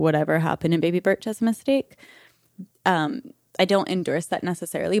to whatever happened in Baby Birch as a mistake. I don't endorse that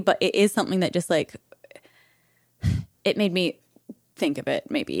necessarily, but it is something that just like it made me think of it.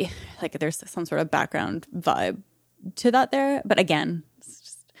 Maybe like there's some sort of background vibe to that there, but again, it's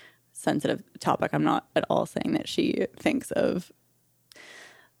just a sensitive topic. I'm not at all saying that she thinks of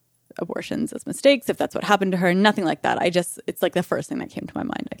abortions as mistakes, if that's what happened to her, nothing like that. It's like the first thing that came to my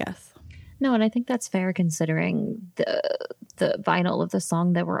mind, I guess. No, and I think that's fair considering the vinyl of the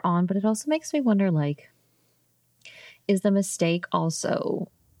song that we're on, but it also makes me wonder, like, is the mistake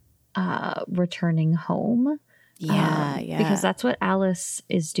also returning home? Yeah. Because that's what Alice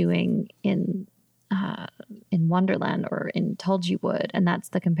is doing in Wonderland or in Told You Would, and that's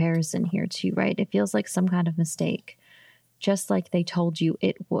the comparison here too, right? It feels like some kind of mistake, just like they told you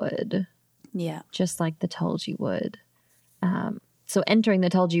it would. Yeah. Just like the Told You Would. So entering the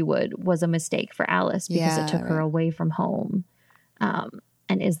Told You Would was a mistake for Alice because it took her away from home.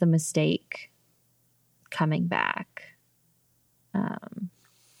 And is the mistake coming back?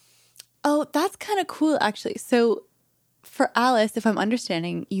 Oh, that's kind of cool, actually. So for Alice, if I'm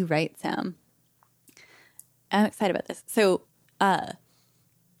understanding you right, Sam, I'm excited about this. So the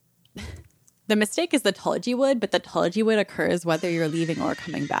mistake is the Told You Would, but the Told You Would occurs whether you're leaving or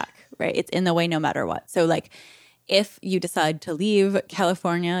coming back, right? It's in the way no matter what. So like if you decide to leave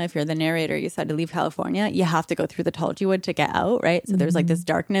California, if you're the narrator, you decide to leave California, you have to go through the Told You Would to get out, right? So there's like this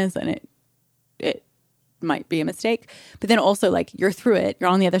darkness and it might be a mistake. But then also like you're through it, you're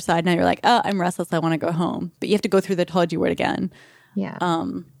on the other side now, you're like, oh, I'm restless, I want to go home. But you have to go through the Told You Would again. Yeah.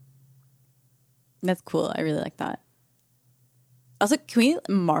 That's cool. I really like that. Also, can we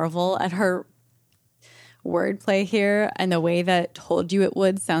marvel at her wordplay here and the way that Told You It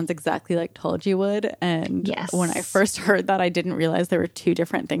Would sounds exactly like Told You Would? And yes. When I first heard that, I didn't realize there were two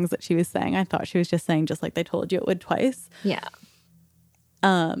different things that she was saying. I thought she was just saying just like they told you it would twice. Yeah.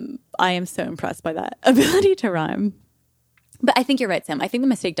 I am so impressed by that ability to rhyme. But I think you're right, Sam. I think the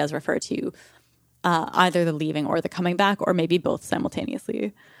mistake does refer to either the leaving or the coming back, or maybe both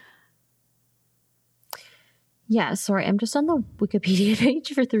simultaneously. Yeah, sorry, I'm just on the Wikipedia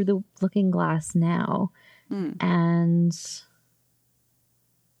page for Through the Looking Glass now. And,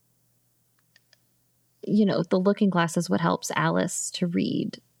 you know, the Looking Glass is what helps Alice to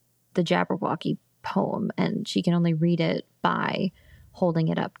read the Jabberwocky poem, and she can only read it by holding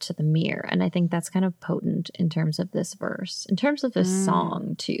it up to the mirror. And I think that's kind of potent in terms of this verse, in terms of this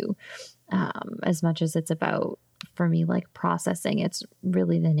song too. As much as it's about, for me, like processing, it's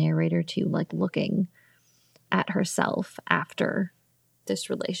really the narrator too, like looking at herself after this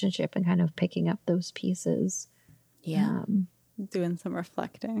relationship and kind of picking up those pieces. Yeah. Doing some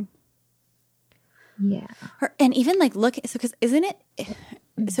reflecting. Yeah. And even like look, so because isn't it,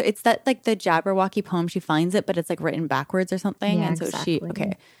 so it's that like the Jabberwocky poem, she finds it, but it's like written backwards or something. Yeah, and so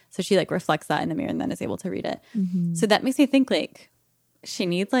exactly. she like reflects that in the mirror and then is able to read it. So that makes me think like she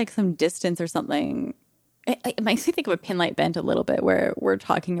needs like some distance or something. It makes me think of a Pinlight Bent a little bit, where we're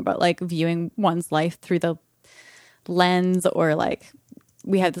talking about like viewing one's life through the lens, or like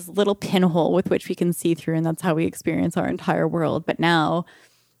we have this little pinhole with which we can see through, and that's how we experience our entire world. But now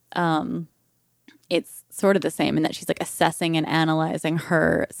it's sort of the same in that she's like assessing and analyzing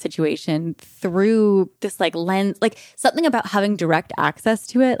her situation through this like lens, like something about having direct access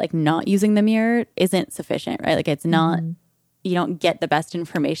to it, like not using the mirror isn't sufficient, right? Like it's not, you don't get the best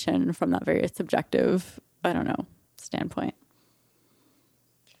information from that very subjective, I don't know, standpoint.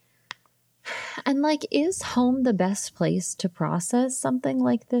 And like, is home the best place to process something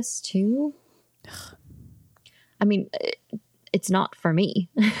like this too? I mean, it's not for me.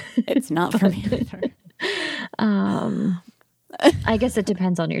 It's not for me either. I guess it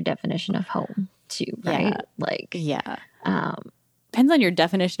depends on your definition of home too, right? Yeah. Like, yeah. Depends on your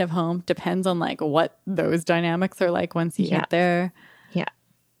definition of home. Depends on like what those dynamics are like once you get there. Yeah.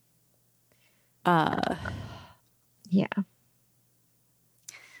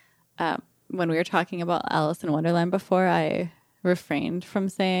 When we were talking about Alice in Wonderland before, I refrained from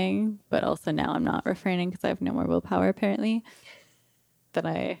saying, but also now I'm not refraining because I have no more willpower apparently, that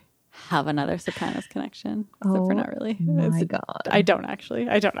I have another Sopranos connection. Except for not really. My God. I don't actually.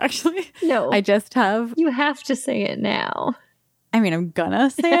 No. I just have. You have to say it now. I mean, I'm gonna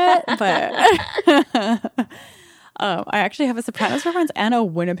say it, but I actually have a Sopranos reference and a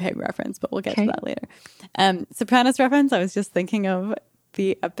Winnipeg reference, but we'll get to that later. Sopranos reference, I was just thinking of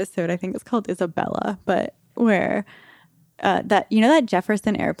the episode, I think it's called Isabella, but where that, you know, that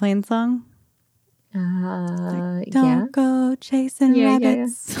Jefferson Airplane song? Don't go chasing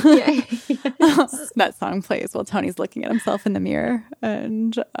rabbits. Yeah. That song plays while Tony's looking at himself in the mirror,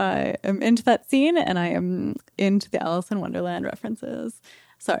 and I am into that scene, and I am into the Alice in Wonderland references.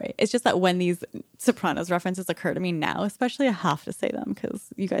 Sorry, it's just that when these Sopranos references occur to me now, especially, I have to say them because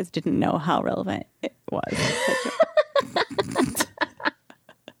you guys didn't know how relevant it was.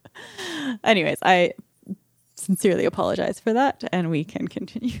 Anyways, I sincerely apologize for that, and we can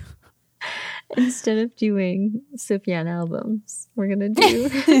continue. Instead of doing Sufjan albums, we're going to do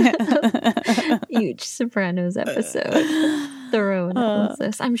a huge Sopranos episode. thorough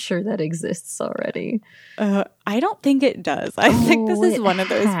analysis. I'm sure that exists already. I don't think it does. I think this is it one of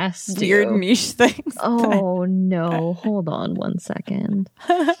those has to. weird niche things. Oh no, hold on one second.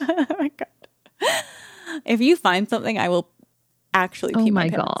 Oh my God. If you find something, I will actually pee Oh my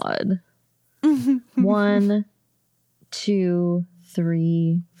pants. God. 1, 2,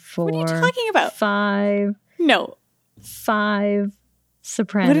 3, 4. What are you talking about? 5 No.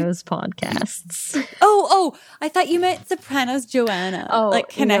 Sopranos podcasts. Oh, I thought you meant Sopranos Joanna. Like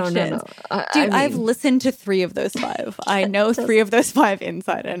connections. No. Dude, I I've mean, listened to 3 of those 5. I know 3 of those 5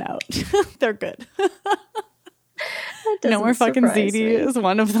 inside and out. They're good. No More Fucking surprise ZD me. is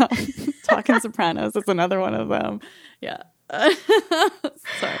one of them. Talking Sopranos is another one of them. Yeah.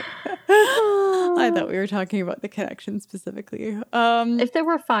 Sorry. I thought we were talking about the connection specifically. If there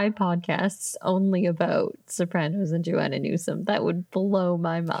were 5 podcasts only about Sopranos and Joanna Newsom, that would blow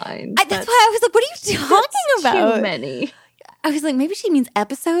my mind. That's why I was like, what are you talking about? Too many. I was like, maybe she means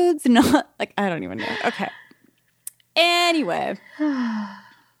episodes, not like, I don't even know. Okay. Anyway.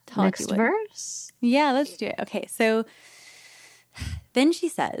 Talk Next to you later. verse. Yeah, let's do it. Okay, so then she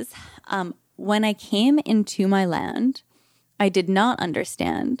says, when I came into my land, I did not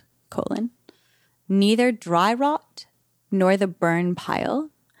understand, neither dry rot, nor the burn pile,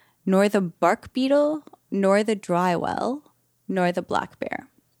 nor the bark beetle, nor the dry well, nor the black bear.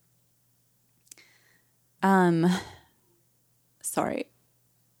 Sorry.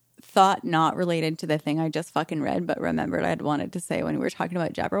 Thought not related to the thing I just fucking read, but remembered I'd wanted to say when we were talking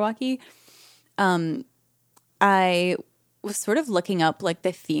about Jabberwocky. I was sort of looking up like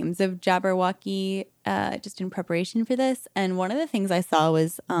the themes of Jabberwocky just in preparation for this. And one of the things I saw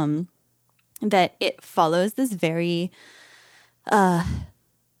was that it follows this very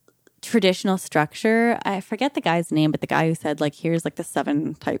traditional structure. I forget the guy's name, but the guy who said like, here's like the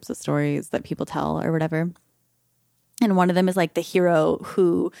 7 types of stories that people tell or whatever. And one of them is like the hero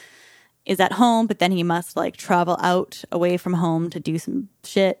who is at home, but then he must like travel out away from home to do some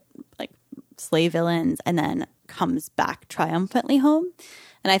shit, like slay villains, and then comes back triumphantly home.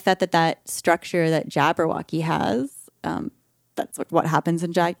 And I thought that structure that Jabberwocky has, that's like what happens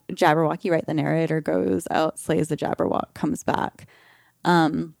in Jabberwocky, right? The narrator goes out, slays the Jabberwock, comes back.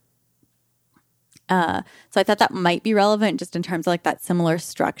 So I thought that might be relevant just in terms of like that similar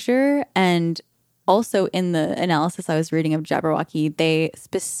structure. And also in the analysis I was reading of Jabberwocky, they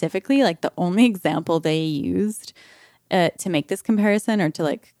specifically, like the only example they used to make this comparison or to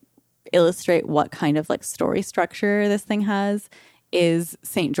like illustrate what kind of like story structure this thing has is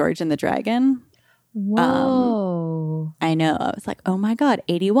St. George and the Dragon. Whoa. I know. I was like, oh my God,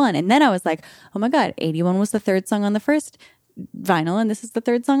 81. And then I was like, oh my God, 81 was the 3rd song on the first vinyl and this is the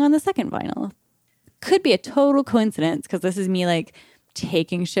 3rd song on the second vinyl. Could be a total coincidence because this is me like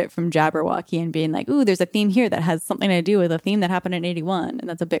taking shit from Jabberwocky and being like, ooh, there's a theme here that has something to do with a theme that happened in 81. And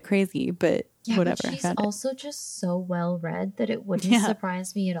that's a bit crazy, but whatever. But she's also just so well read that it wouldn't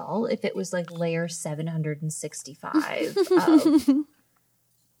surprise me at all if it was like layer 765 of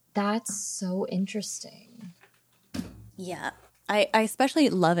that's so interesting. Yeah. I especially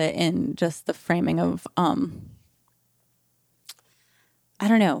love it in just the framing of I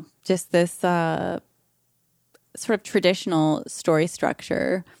don't know, just this sort of traditional story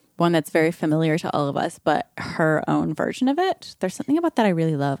structure, one that's very familiar to all of us, but her own version of it. There's something about that I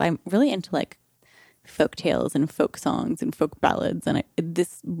really love. I'm really into like folk tales and folk songs and folk ballads, and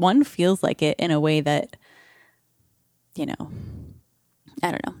this one feels like it in a way that, you know,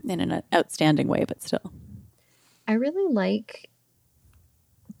 I don't know, in an outstanding way, but still. I really like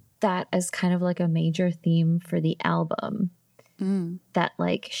that as kind of like a major theme for the album. That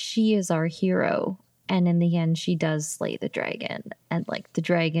like she is our hero. And in the end, she does slay the dragon. And like the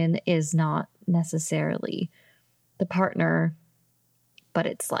dragon is not necessarily the partner, but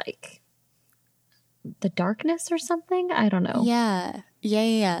it's like the darkness or something. I don't know. Yeah.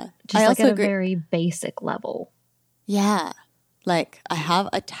 Just I like also at agree. a very basic level. Yeah. Like I have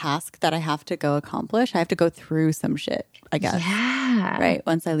a task that I have to go accomplish. I have to go through some shit, I guess. Yeah. Right.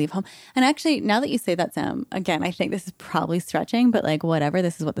 Once I leave home. And actually, now that you say that, Sam, again, I think this is probably stretching, but like whatever,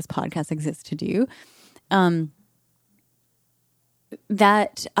 this is what this podcast exists to do.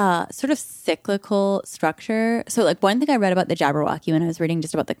 That sort of cyclical structure. So like one thing I read about the Jabberwocky when I was reading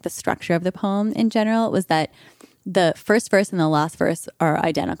just about like the structure of the poem in general was that the first verse and the last verse are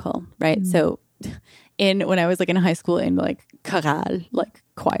identical, right? So when I was like in high school in like chorale, like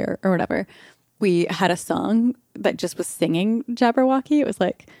choir or whatever, we had a song that just was singing Jabberwocky. It was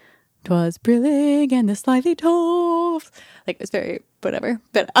like, "'Twas brillig and the slightly tove." Like it was very whatever.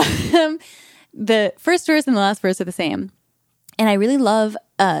 But the first verse and the last verse are the same. And I really love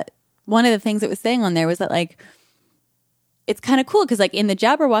one of the things it was saying on there was that like it's kind of cool because like in the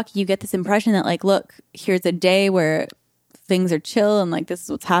Jabberwocky, you get this impression that like, look, here's a day where things are chill and like this is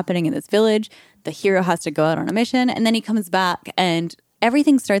what's happening in this village. The hero has to go out on a mission and then he comes back and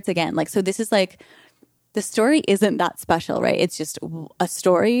everything starts again. Like, so this is like, the story isn't that special, right? It's just a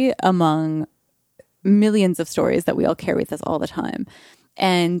story among millions of stories that we all carry with us all the time.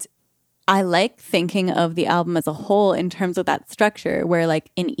 And I like thinking of the album as a whole in terms of that structure where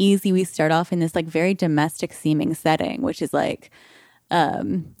like in Easy, we start off in this like very domestic seeming setting, which is like,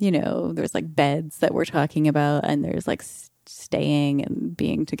 you know, there's like beds that we're talking about and there's like staying and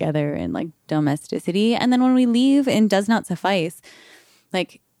being together and like domesticity. And then when we leave in Does Not Suffice,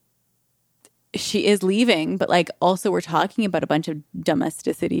 like she is leaving, but like also we're talking about a bunch of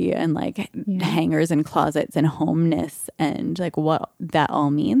domesticity and like hangers and closets and homeness and like what that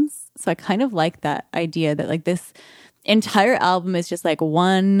all means. So I kind of like that idea that like this entire album is just like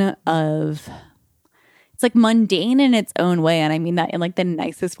one of, it's like mundane in its own way. And I mean that in like the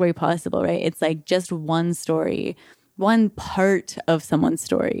nicest way possible, right? It's like just one story, one part of someone's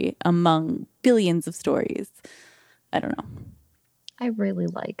story among billions of stories. I don't know. I really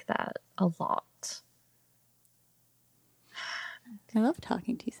like that a lot. I love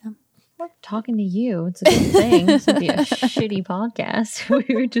talking to you, Sam. I love talking to you. It's a good thing. This would be a shitty podcast.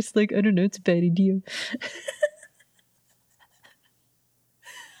 We were just like, I don't know, it's a bad idea.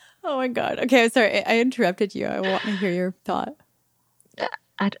 Oh my God. Okay, I'm sorry. I interrupted you. I want to hear your thought.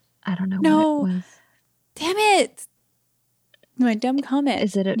 I don't know No. what it was. Damn it. My dumb comment.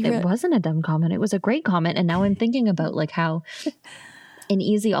 Is it? It wasn't a dumb comment. It was a great comment. And now I'm thinking about like how in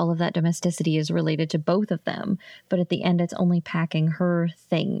Easy, all of that domesticity is related to both of them. But at the end, it's only packing her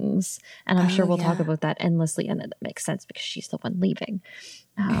things. And I'm sure we'll talk about that endlessly. And that makes sense because she's the one leaving.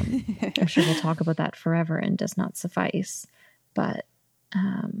 I'm sure we'll talk about that forever and Does Not Suffice. But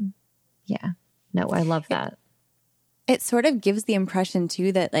yeah, no, I love that. It sort of gives the impression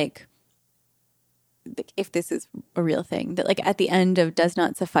too that like if this is a real thing, that like at the end of Does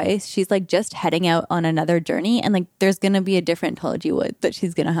Not Suffice, she's like just heading out on another journey and like there's going to be a different Tulgey Wood that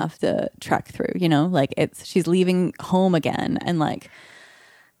she's going to have to trek through, you know, like she's leaving home again and like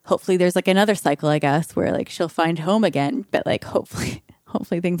hopefully there's like another cycle, I guess, where like she'll find home again, but like hopefully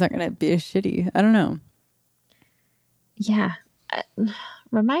things aren't going to be as shitty. I don't know. Yeah.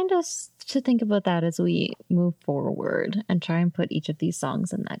 Remind us to think about that as we move forward and try and put each of these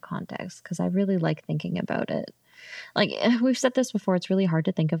songs in that context, because I really like thinking about it. Like we've said this before, it's really hard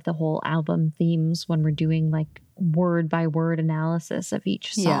to think of the whole album themes when we're doing like word by word analysis of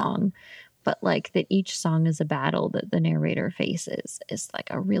each song. But like that each song is a battle that the narrator faces is like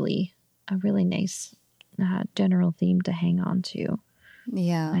a really nice general theme to hang on to.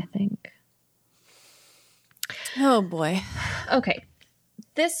 Yeah. I think. Oh boy. Okay.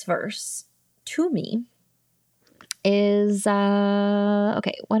 This verse, to me, is,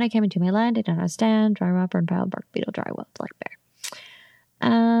 okay, when I came into my land, I did not understand, dry rot, burn pile, bark beetle, dry wild, black bear.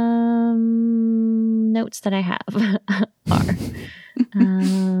 Notes that I have are,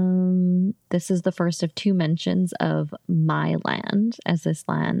 this is the first of two mentions of my land as this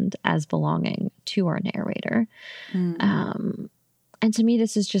land as belonging to our narrator. And to me,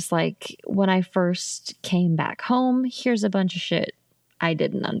 this is just like when I first came back home, here's a bunch of shit I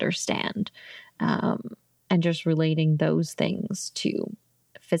didn't understand. And just relating those things to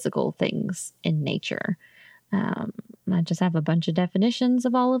physical things in nature. I just have a bunch of definitions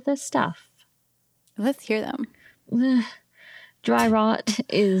of all of this stuff. Let's hear them. Dry rot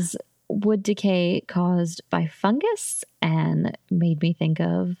is wood decay caused by fungus and made me think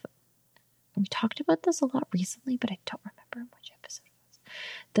of, we talked about this a lot recently, but I don't remember which episode it was.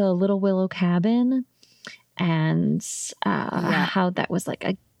 The Little Willow Cabin. And how that was like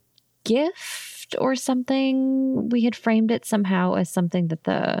a gift or something. We had framed it somehow as something that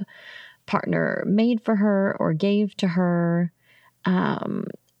the partner made for her or gave to her. And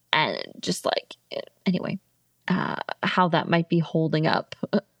just like, anyway, how that might be holding up.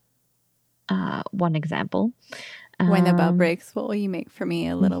 One example. When the bow breaks, what will you make for me?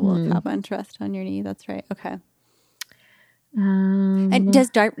 A little willow cabin to rest on your knee. That's right. Okay. And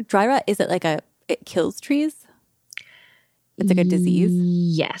does dry rot, is it like it kills trees? It's like a disease?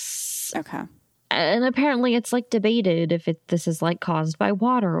 Yes. Okay. And apparently it's like debated if this is like caused by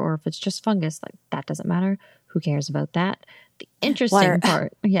water or if it's just fungus. Like that doesn't matter. Who cares about that? The interesting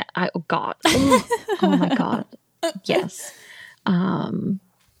part. Yeah. Oh God. Oh my God. Yes. The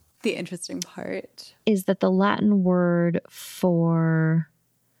interesting part is that the Latin word for,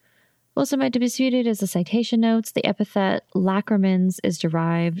 also might be disputed as the citation notes, the epithet lacrimens is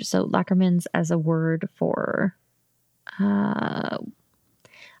derived. So lacrimens as a word for, I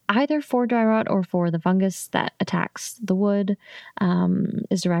either for dry rot or for the fungus that attacks the wood,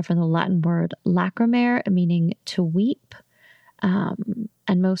 is derived from the Latin word lacrimare, meaning to weep.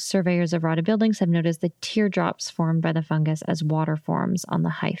 And most surveyors of rotted buildings have noticed the teardrops formed by the fungus as water forms on the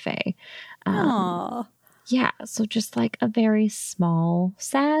hyphae. Aww. Yeah, so just like a very small,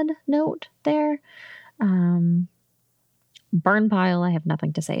 sad note there. Burn pile, I have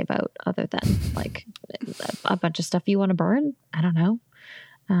nothing to say about other than like a bunch of stuff you want to burn. I don't know.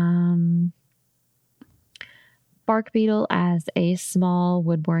 Bark beetle as a small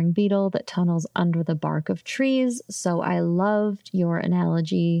wood-boring beetle that tunnels under the bark of trees. So I loved your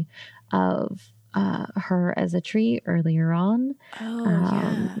analogy of her as a tree earlier on. Oh,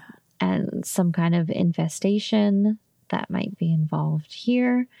 yeah. And some kind of infestation that might be involved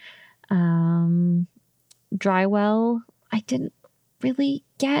here. Dry well, I didn't really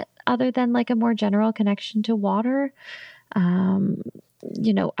get other than like a more general connection to water. I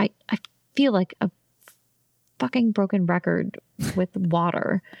feel like a fucking broken record with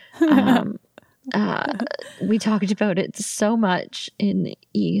water. We talked about it so much in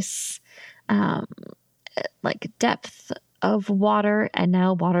Ys, like depth of water, and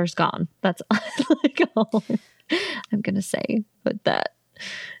now water's gone. That's like all I'm gonna say. But that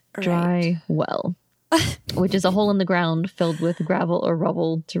dry well, which is a hole in the ground filled with gravel or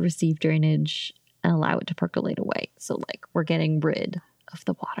rubble to receive drainage and allow it to percolate away. So like we're getting rid of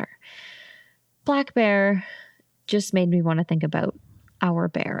the water. Black bear just made me want to think about our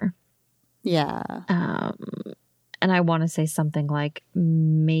bear. Yeah. And I want to say something like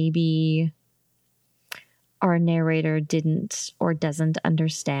maybe our narrator didn't or doesn't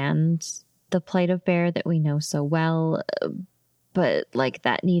understand the plight of bear that we know so well, but like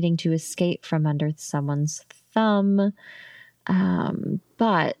that needing to escape from under someone's thumb.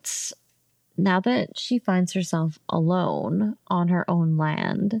 But now that she finds herself alone on her own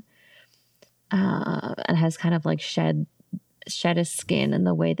land, and has kind of like shed his skin in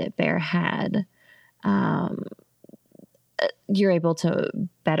the way that bear had, you're able to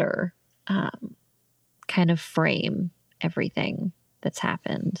better kind of frame everything that's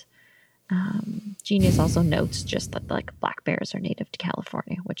happened. Genius also notes just that like black bears are native to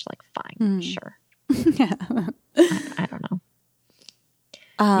California, which like fine, sure. Yeah. I don't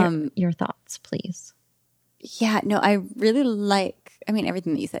know. Your thoughts, please. Yeah, no, I really like,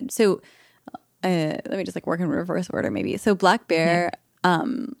 everything that you said. So let me just like work in reverse order maybe. So black bear,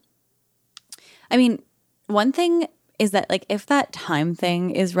 one thing is that like if that time thing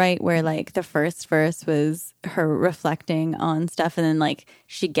is right, where like the first verse was her reflecting on stuff and then like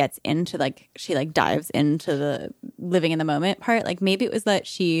she gets into like she like dives into the living in the moment part, like maybe it was that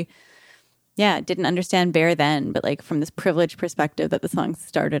she didn't understand bear then, but like from this privileged perspective that the song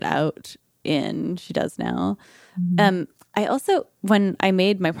started out in, she does now. I also, when I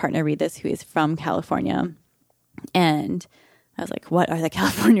made my partner read this, who is from California, and I was like, what are the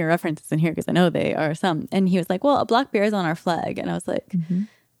California references in here? Because I know they are some. And he was like, well, a black bear is on our flag. And I was like,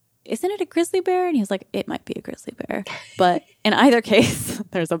 isn't it a grizzly bear? And he was like, it might be a grizzly bear. But in either case,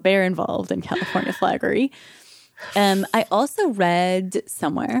 there's a bear involved in California flaggery. I also read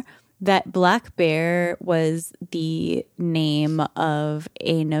somewhere that Black Bear was the name of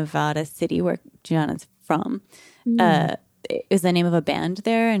a Nevada city where Gianna's from. It was the name of a band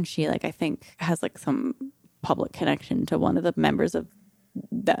there, and she like I think has like some public connection to one of the members of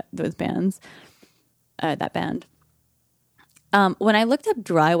those bands. That band. When I looked up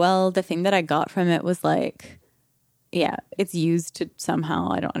Drywell, the thing that I got from it was like, yeah, it's used to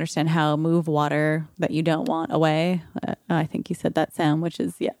somehow, I don't understand how, move water that you don't want away. I think you said that, Sam, which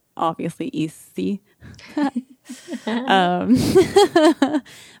is obviously easy.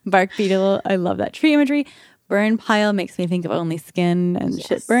 Bark beetle, I love that tree imagery. Burn pile makes me think of only skin and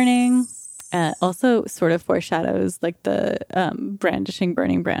shit burning. Also sort of foreshadows like the brandishing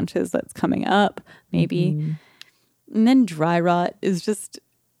burning branches that's coming up, maybe. And then dry rot is just,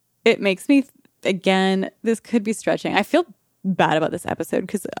 it makes me, again, this could be stretching. I feel bad about this episode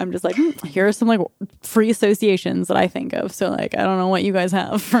because I'm just like, here are some like free associations that I think of. So like, I don't know what you guys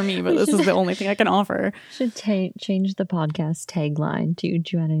have for me, but this is the only thing I can offer. Should change the podcast tagline to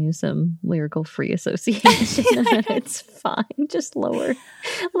Joanna Newsom lyrical free association. And it's fine. Just lower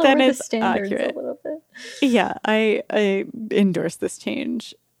the standards accurate. A little bit. Yeah, I endorse this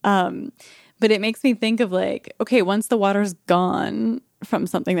change. But it makes me think of like, okay, once the water's gone from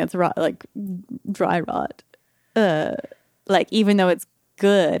something that's like dry rot, like even though it's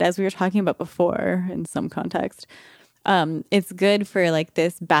good, as we were talking about before in some context, it's good for like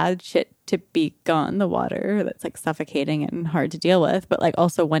this bad shit to be gone, the water that's like suffocating and hard to deal with. But like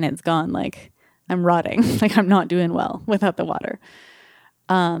also when it's gone, like I'm rotting, like I'm not doing well without the water.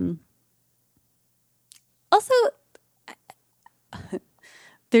 Also,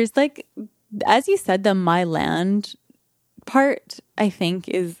 there's like, as you said, the my land part I think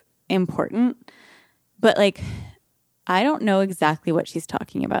is important, but like I don't know exactly what she's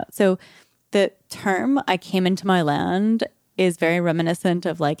talking about. So the term I came into my land is very reminiscent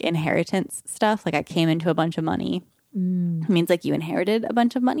of like inheritance stuff. Like I came into a bunch of money. It means like you inherited a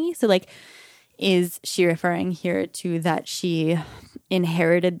bunch of money. So like, is she referring here to that she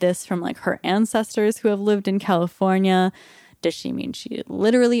inherited this from like her ancestors who have lived in California? Does she mean she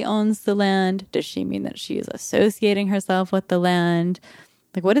literally owns the land? Does she mean that she is associating herself with the land?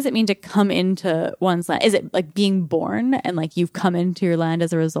 Like, what does it mean to come into one's land? Is it like being born and like you've come into your land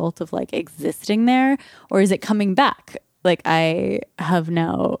as a result of like existing there? Or is it coming back? Like, I have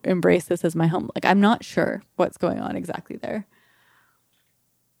now embraced this as my home. Like, I'm not sure what's going on exactly there.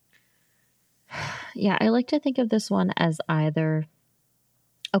 Yeah, I like to think of this one as either,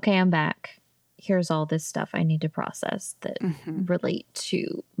 okay, I'm back. Here's all this stuff I need to process that relate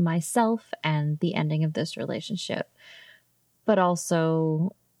to myself and the ending of this relationship. But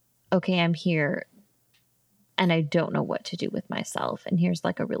also, okay, I'm here and I don't know what to do with myself. And here's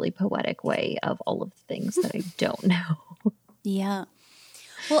like a really poetic way of all of the things that I don't know. Yeah.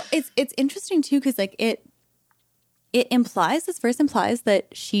 Well, it's interesting too, because like it implies, this verse implies that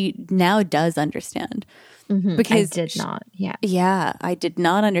she now does understand. Because I did not. Yeah. Yeah, I did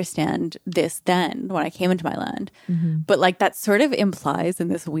not understand this then when I came into my land. But like that sort of implies in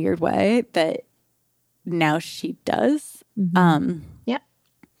this weird way that now she does. Yeah.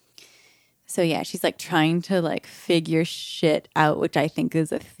 So yeah, she's like trying to like figure shit out, which I think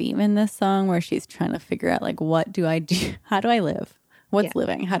is a theme in this song, where she's trying to figure out like, what do I do? How do I live? What's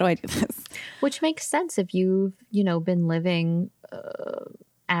living? How do I do this? Which makes sense if you've, been living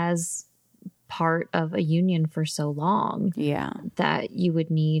as part of a union for so long. Yeah. That you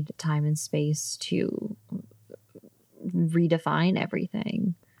would need time and space to redefine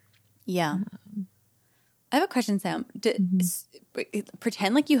everything. Yeah. I have a question, Sam.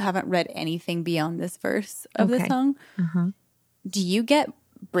 Pretend like you haven't read anything beyond this verse of this song. Do you get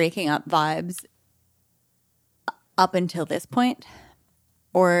breaking up vibes up until this point?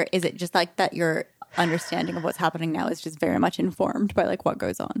 Or is it just like that your understanding of what's happening now is just very much informed by like what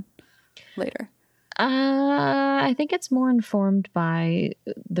goes on later? I think it's more informed by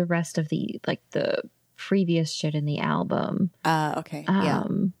the rest of the previous shit in the album. Okay. Yeah.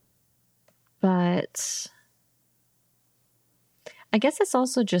 But I guess it's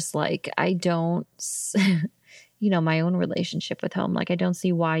also just like, I don't, my own relationship with home. Like, I don't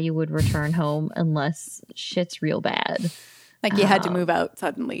see why you would return home unless shit's real bad. Like you had to move out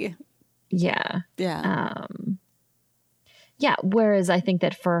suddenly. Yeah. Yeah. Yeah. Whereas I think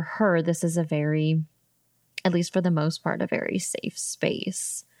that for her, this is a very, at least for the most part, a very safe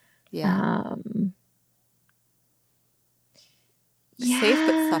space. Yeah. Safe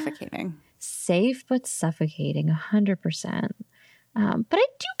but suffocating. Safe but suffocating, 100%. But I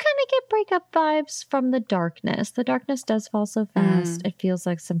do kind of get breakup vibes from the darkness. The darkness does fall so fast. It feels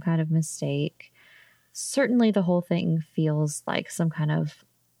like some kind of mistake. Certainly the whole thing feels like some kind of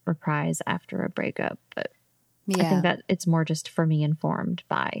reprise after a breakup. But I think that it's more just for me informed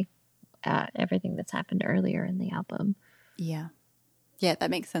by everything that's happened earlier in the album. Yeah. Yeah, that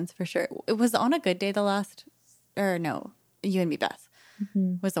makes sense for sure. It was On a Good Day You and Me, Beth.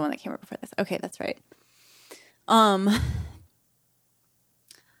 Was the one that came up before this. Okay, that's right.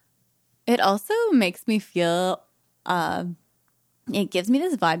 It also makes me feel, it gives me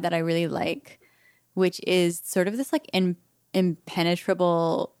this vibe that I really like, which is sort of this like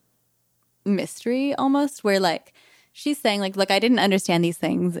impenetrable mystery almost, where like she's saying like, look, I didn't understand these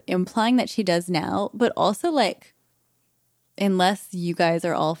things, implying that she does now, but also like, unless you guys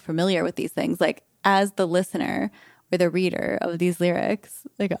are all familiar with these things, like as the listener or the reader of these lyrics,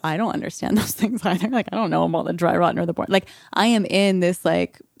 like I don't understand those things either. Like I don't know about the dry, rotten, or the born. Like I am in this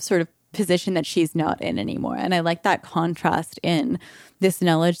like sort of position that she's not in anymore. And I like that contrast in this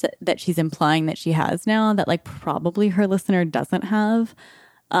knowledge that she's implying that she has now that like probably her listener doesn't have.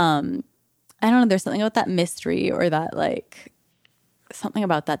 I don't know. There's something about that mystery or that like something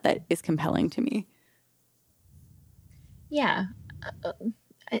about that is compelling to me. Yeah.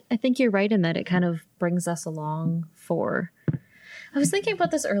 I think you're right in that it kind of brings us along for... I was thinking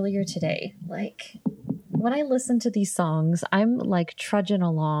about this earlier today. Like, when I listen to these songs, I'm like trudging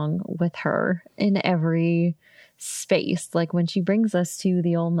along with her in every space. Like when she brings us to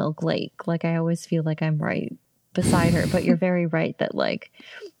the Old Milk Lake, like I always feel like I'm right beside her. But you're very right that like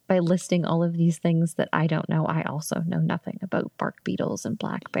by listing all of these things that I don't know, I also know nothing about bark beetles and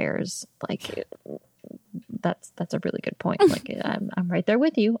black bears. Like That's a really good point. Like I'm right there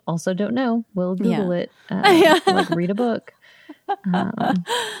with you. Also don't know. We'll Google it. Like read a book.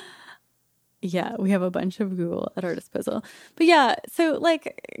 Yeah, we have a bunch of Google at our disposal. But yeah, so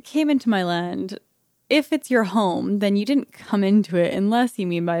like came into my land. If it's your home, then you didn't come into it unless you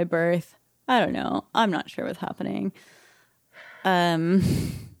mean by birth. I don't know. I'm not sure what's happening. Oh,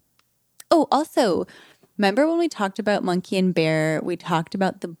 also, remember when we talked about Monkey and Bear, we talked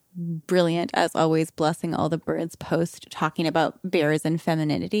about the brilliant, as always, Blessing All the Birds post talking about bears and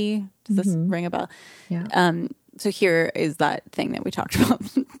femininity. Does this ring a bell? Yeah. So here is that thing that we talked about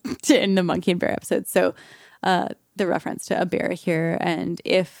in the Monkey and Bear episode. So the reference to a bear here, and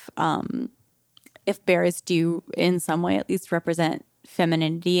if bears do in some way at least represent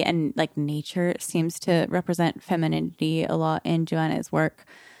femininity, and like nature seems to represent femininity a lot in Joanna's work.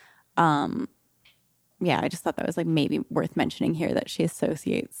 Yeah, I just thought that was like maybe worth mentioning here, that she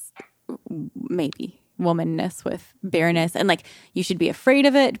associates maybe womanness with bareness, and like you should be afraid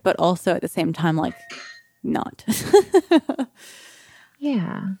of it, but also at the same time like not.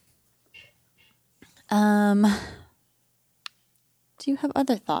 Yeah. Do you have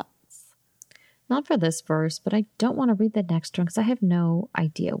other thoughts? Not for this verse, but I don't want to read the next one because I have no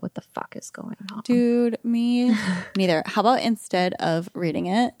idea what the fuck is going on. Dude, me neither. How about instead of reading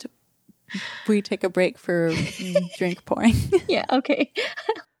it, we take a break for drink pouring? Yeah, okay.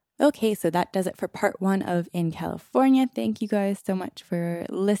 Okay, so that does it for part 1 of In California. Thank you guys so much for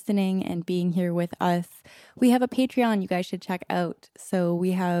listening and being here with us. We have a Patreon you guys should check out. So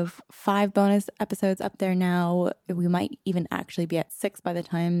we have 5 bonus episodes up there now. We might even actually be at 6 by the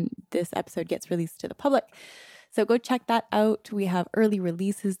time this episode gets released to the public. So go check that out. We have early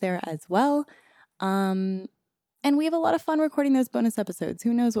releases there as well. And we have a lot of fun recording those bonus episodes.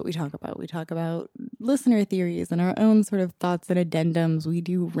 Who knows what we talk about? We talk about listener theories and our own sort of thoughts and addendums. We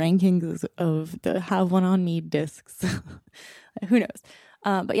do rankings of the Have One On Me discs. Who knows?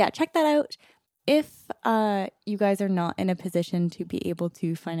 But yeah, check that out. If you guys are not in a position to be able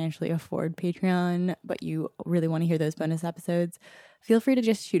to financially afford Patreon, but you really want to hear those bonus episodes, feel free to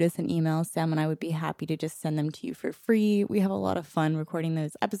just shoot us an email. Sam and I would be happy to just send them to you for free. We have a lot of fun recording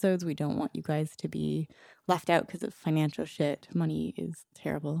those episodes. We don't want you guys to be left out because of financial shit. Money is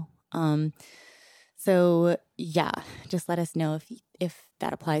terrible. So yeah, just let us know if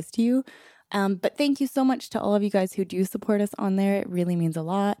that applies to you. But thank you so much to all of you guys who do support us on there. It really means a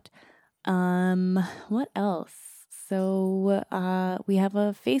lot. What else? So we have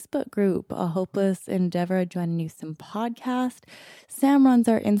a Facebook group, A Hopeless Endeavor, a Joanna Newsom podcast. Sam runs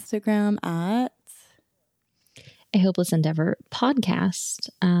our Instagram at A Hopeless Endeavor podcast.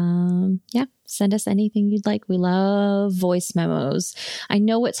 Yeah, send us anything you'd like. We love voice memos. I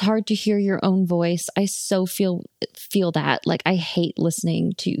know it's hard to hear your own voice. I so feel that. Like, I hate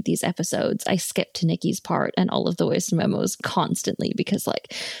listening to these episodes. I skip to Nikki's part and all of the voice memos constantly because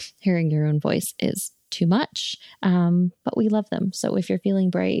like hearing your own voice is too much. But we love them. So if you're feeling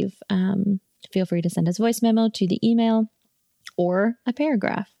brave, feel free to send us a voice memo to the email or a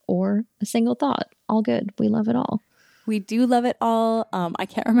paragraph or a single thought. All good. We love it all. We do love it all. I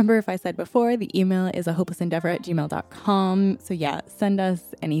can't remember if I said before, the email is ahopelessendeavor@gmail.com. So yeah, send us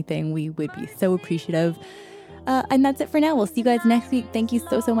anything. We would be so appreciative. And that's it for now. We'll see you guys next week. Thank you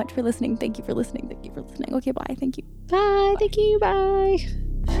so much for listening. Thank you for listening. Thank you for listening. Okay, bye. Thank you. Bye. Thank you. Bye.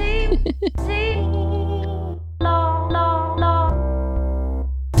 See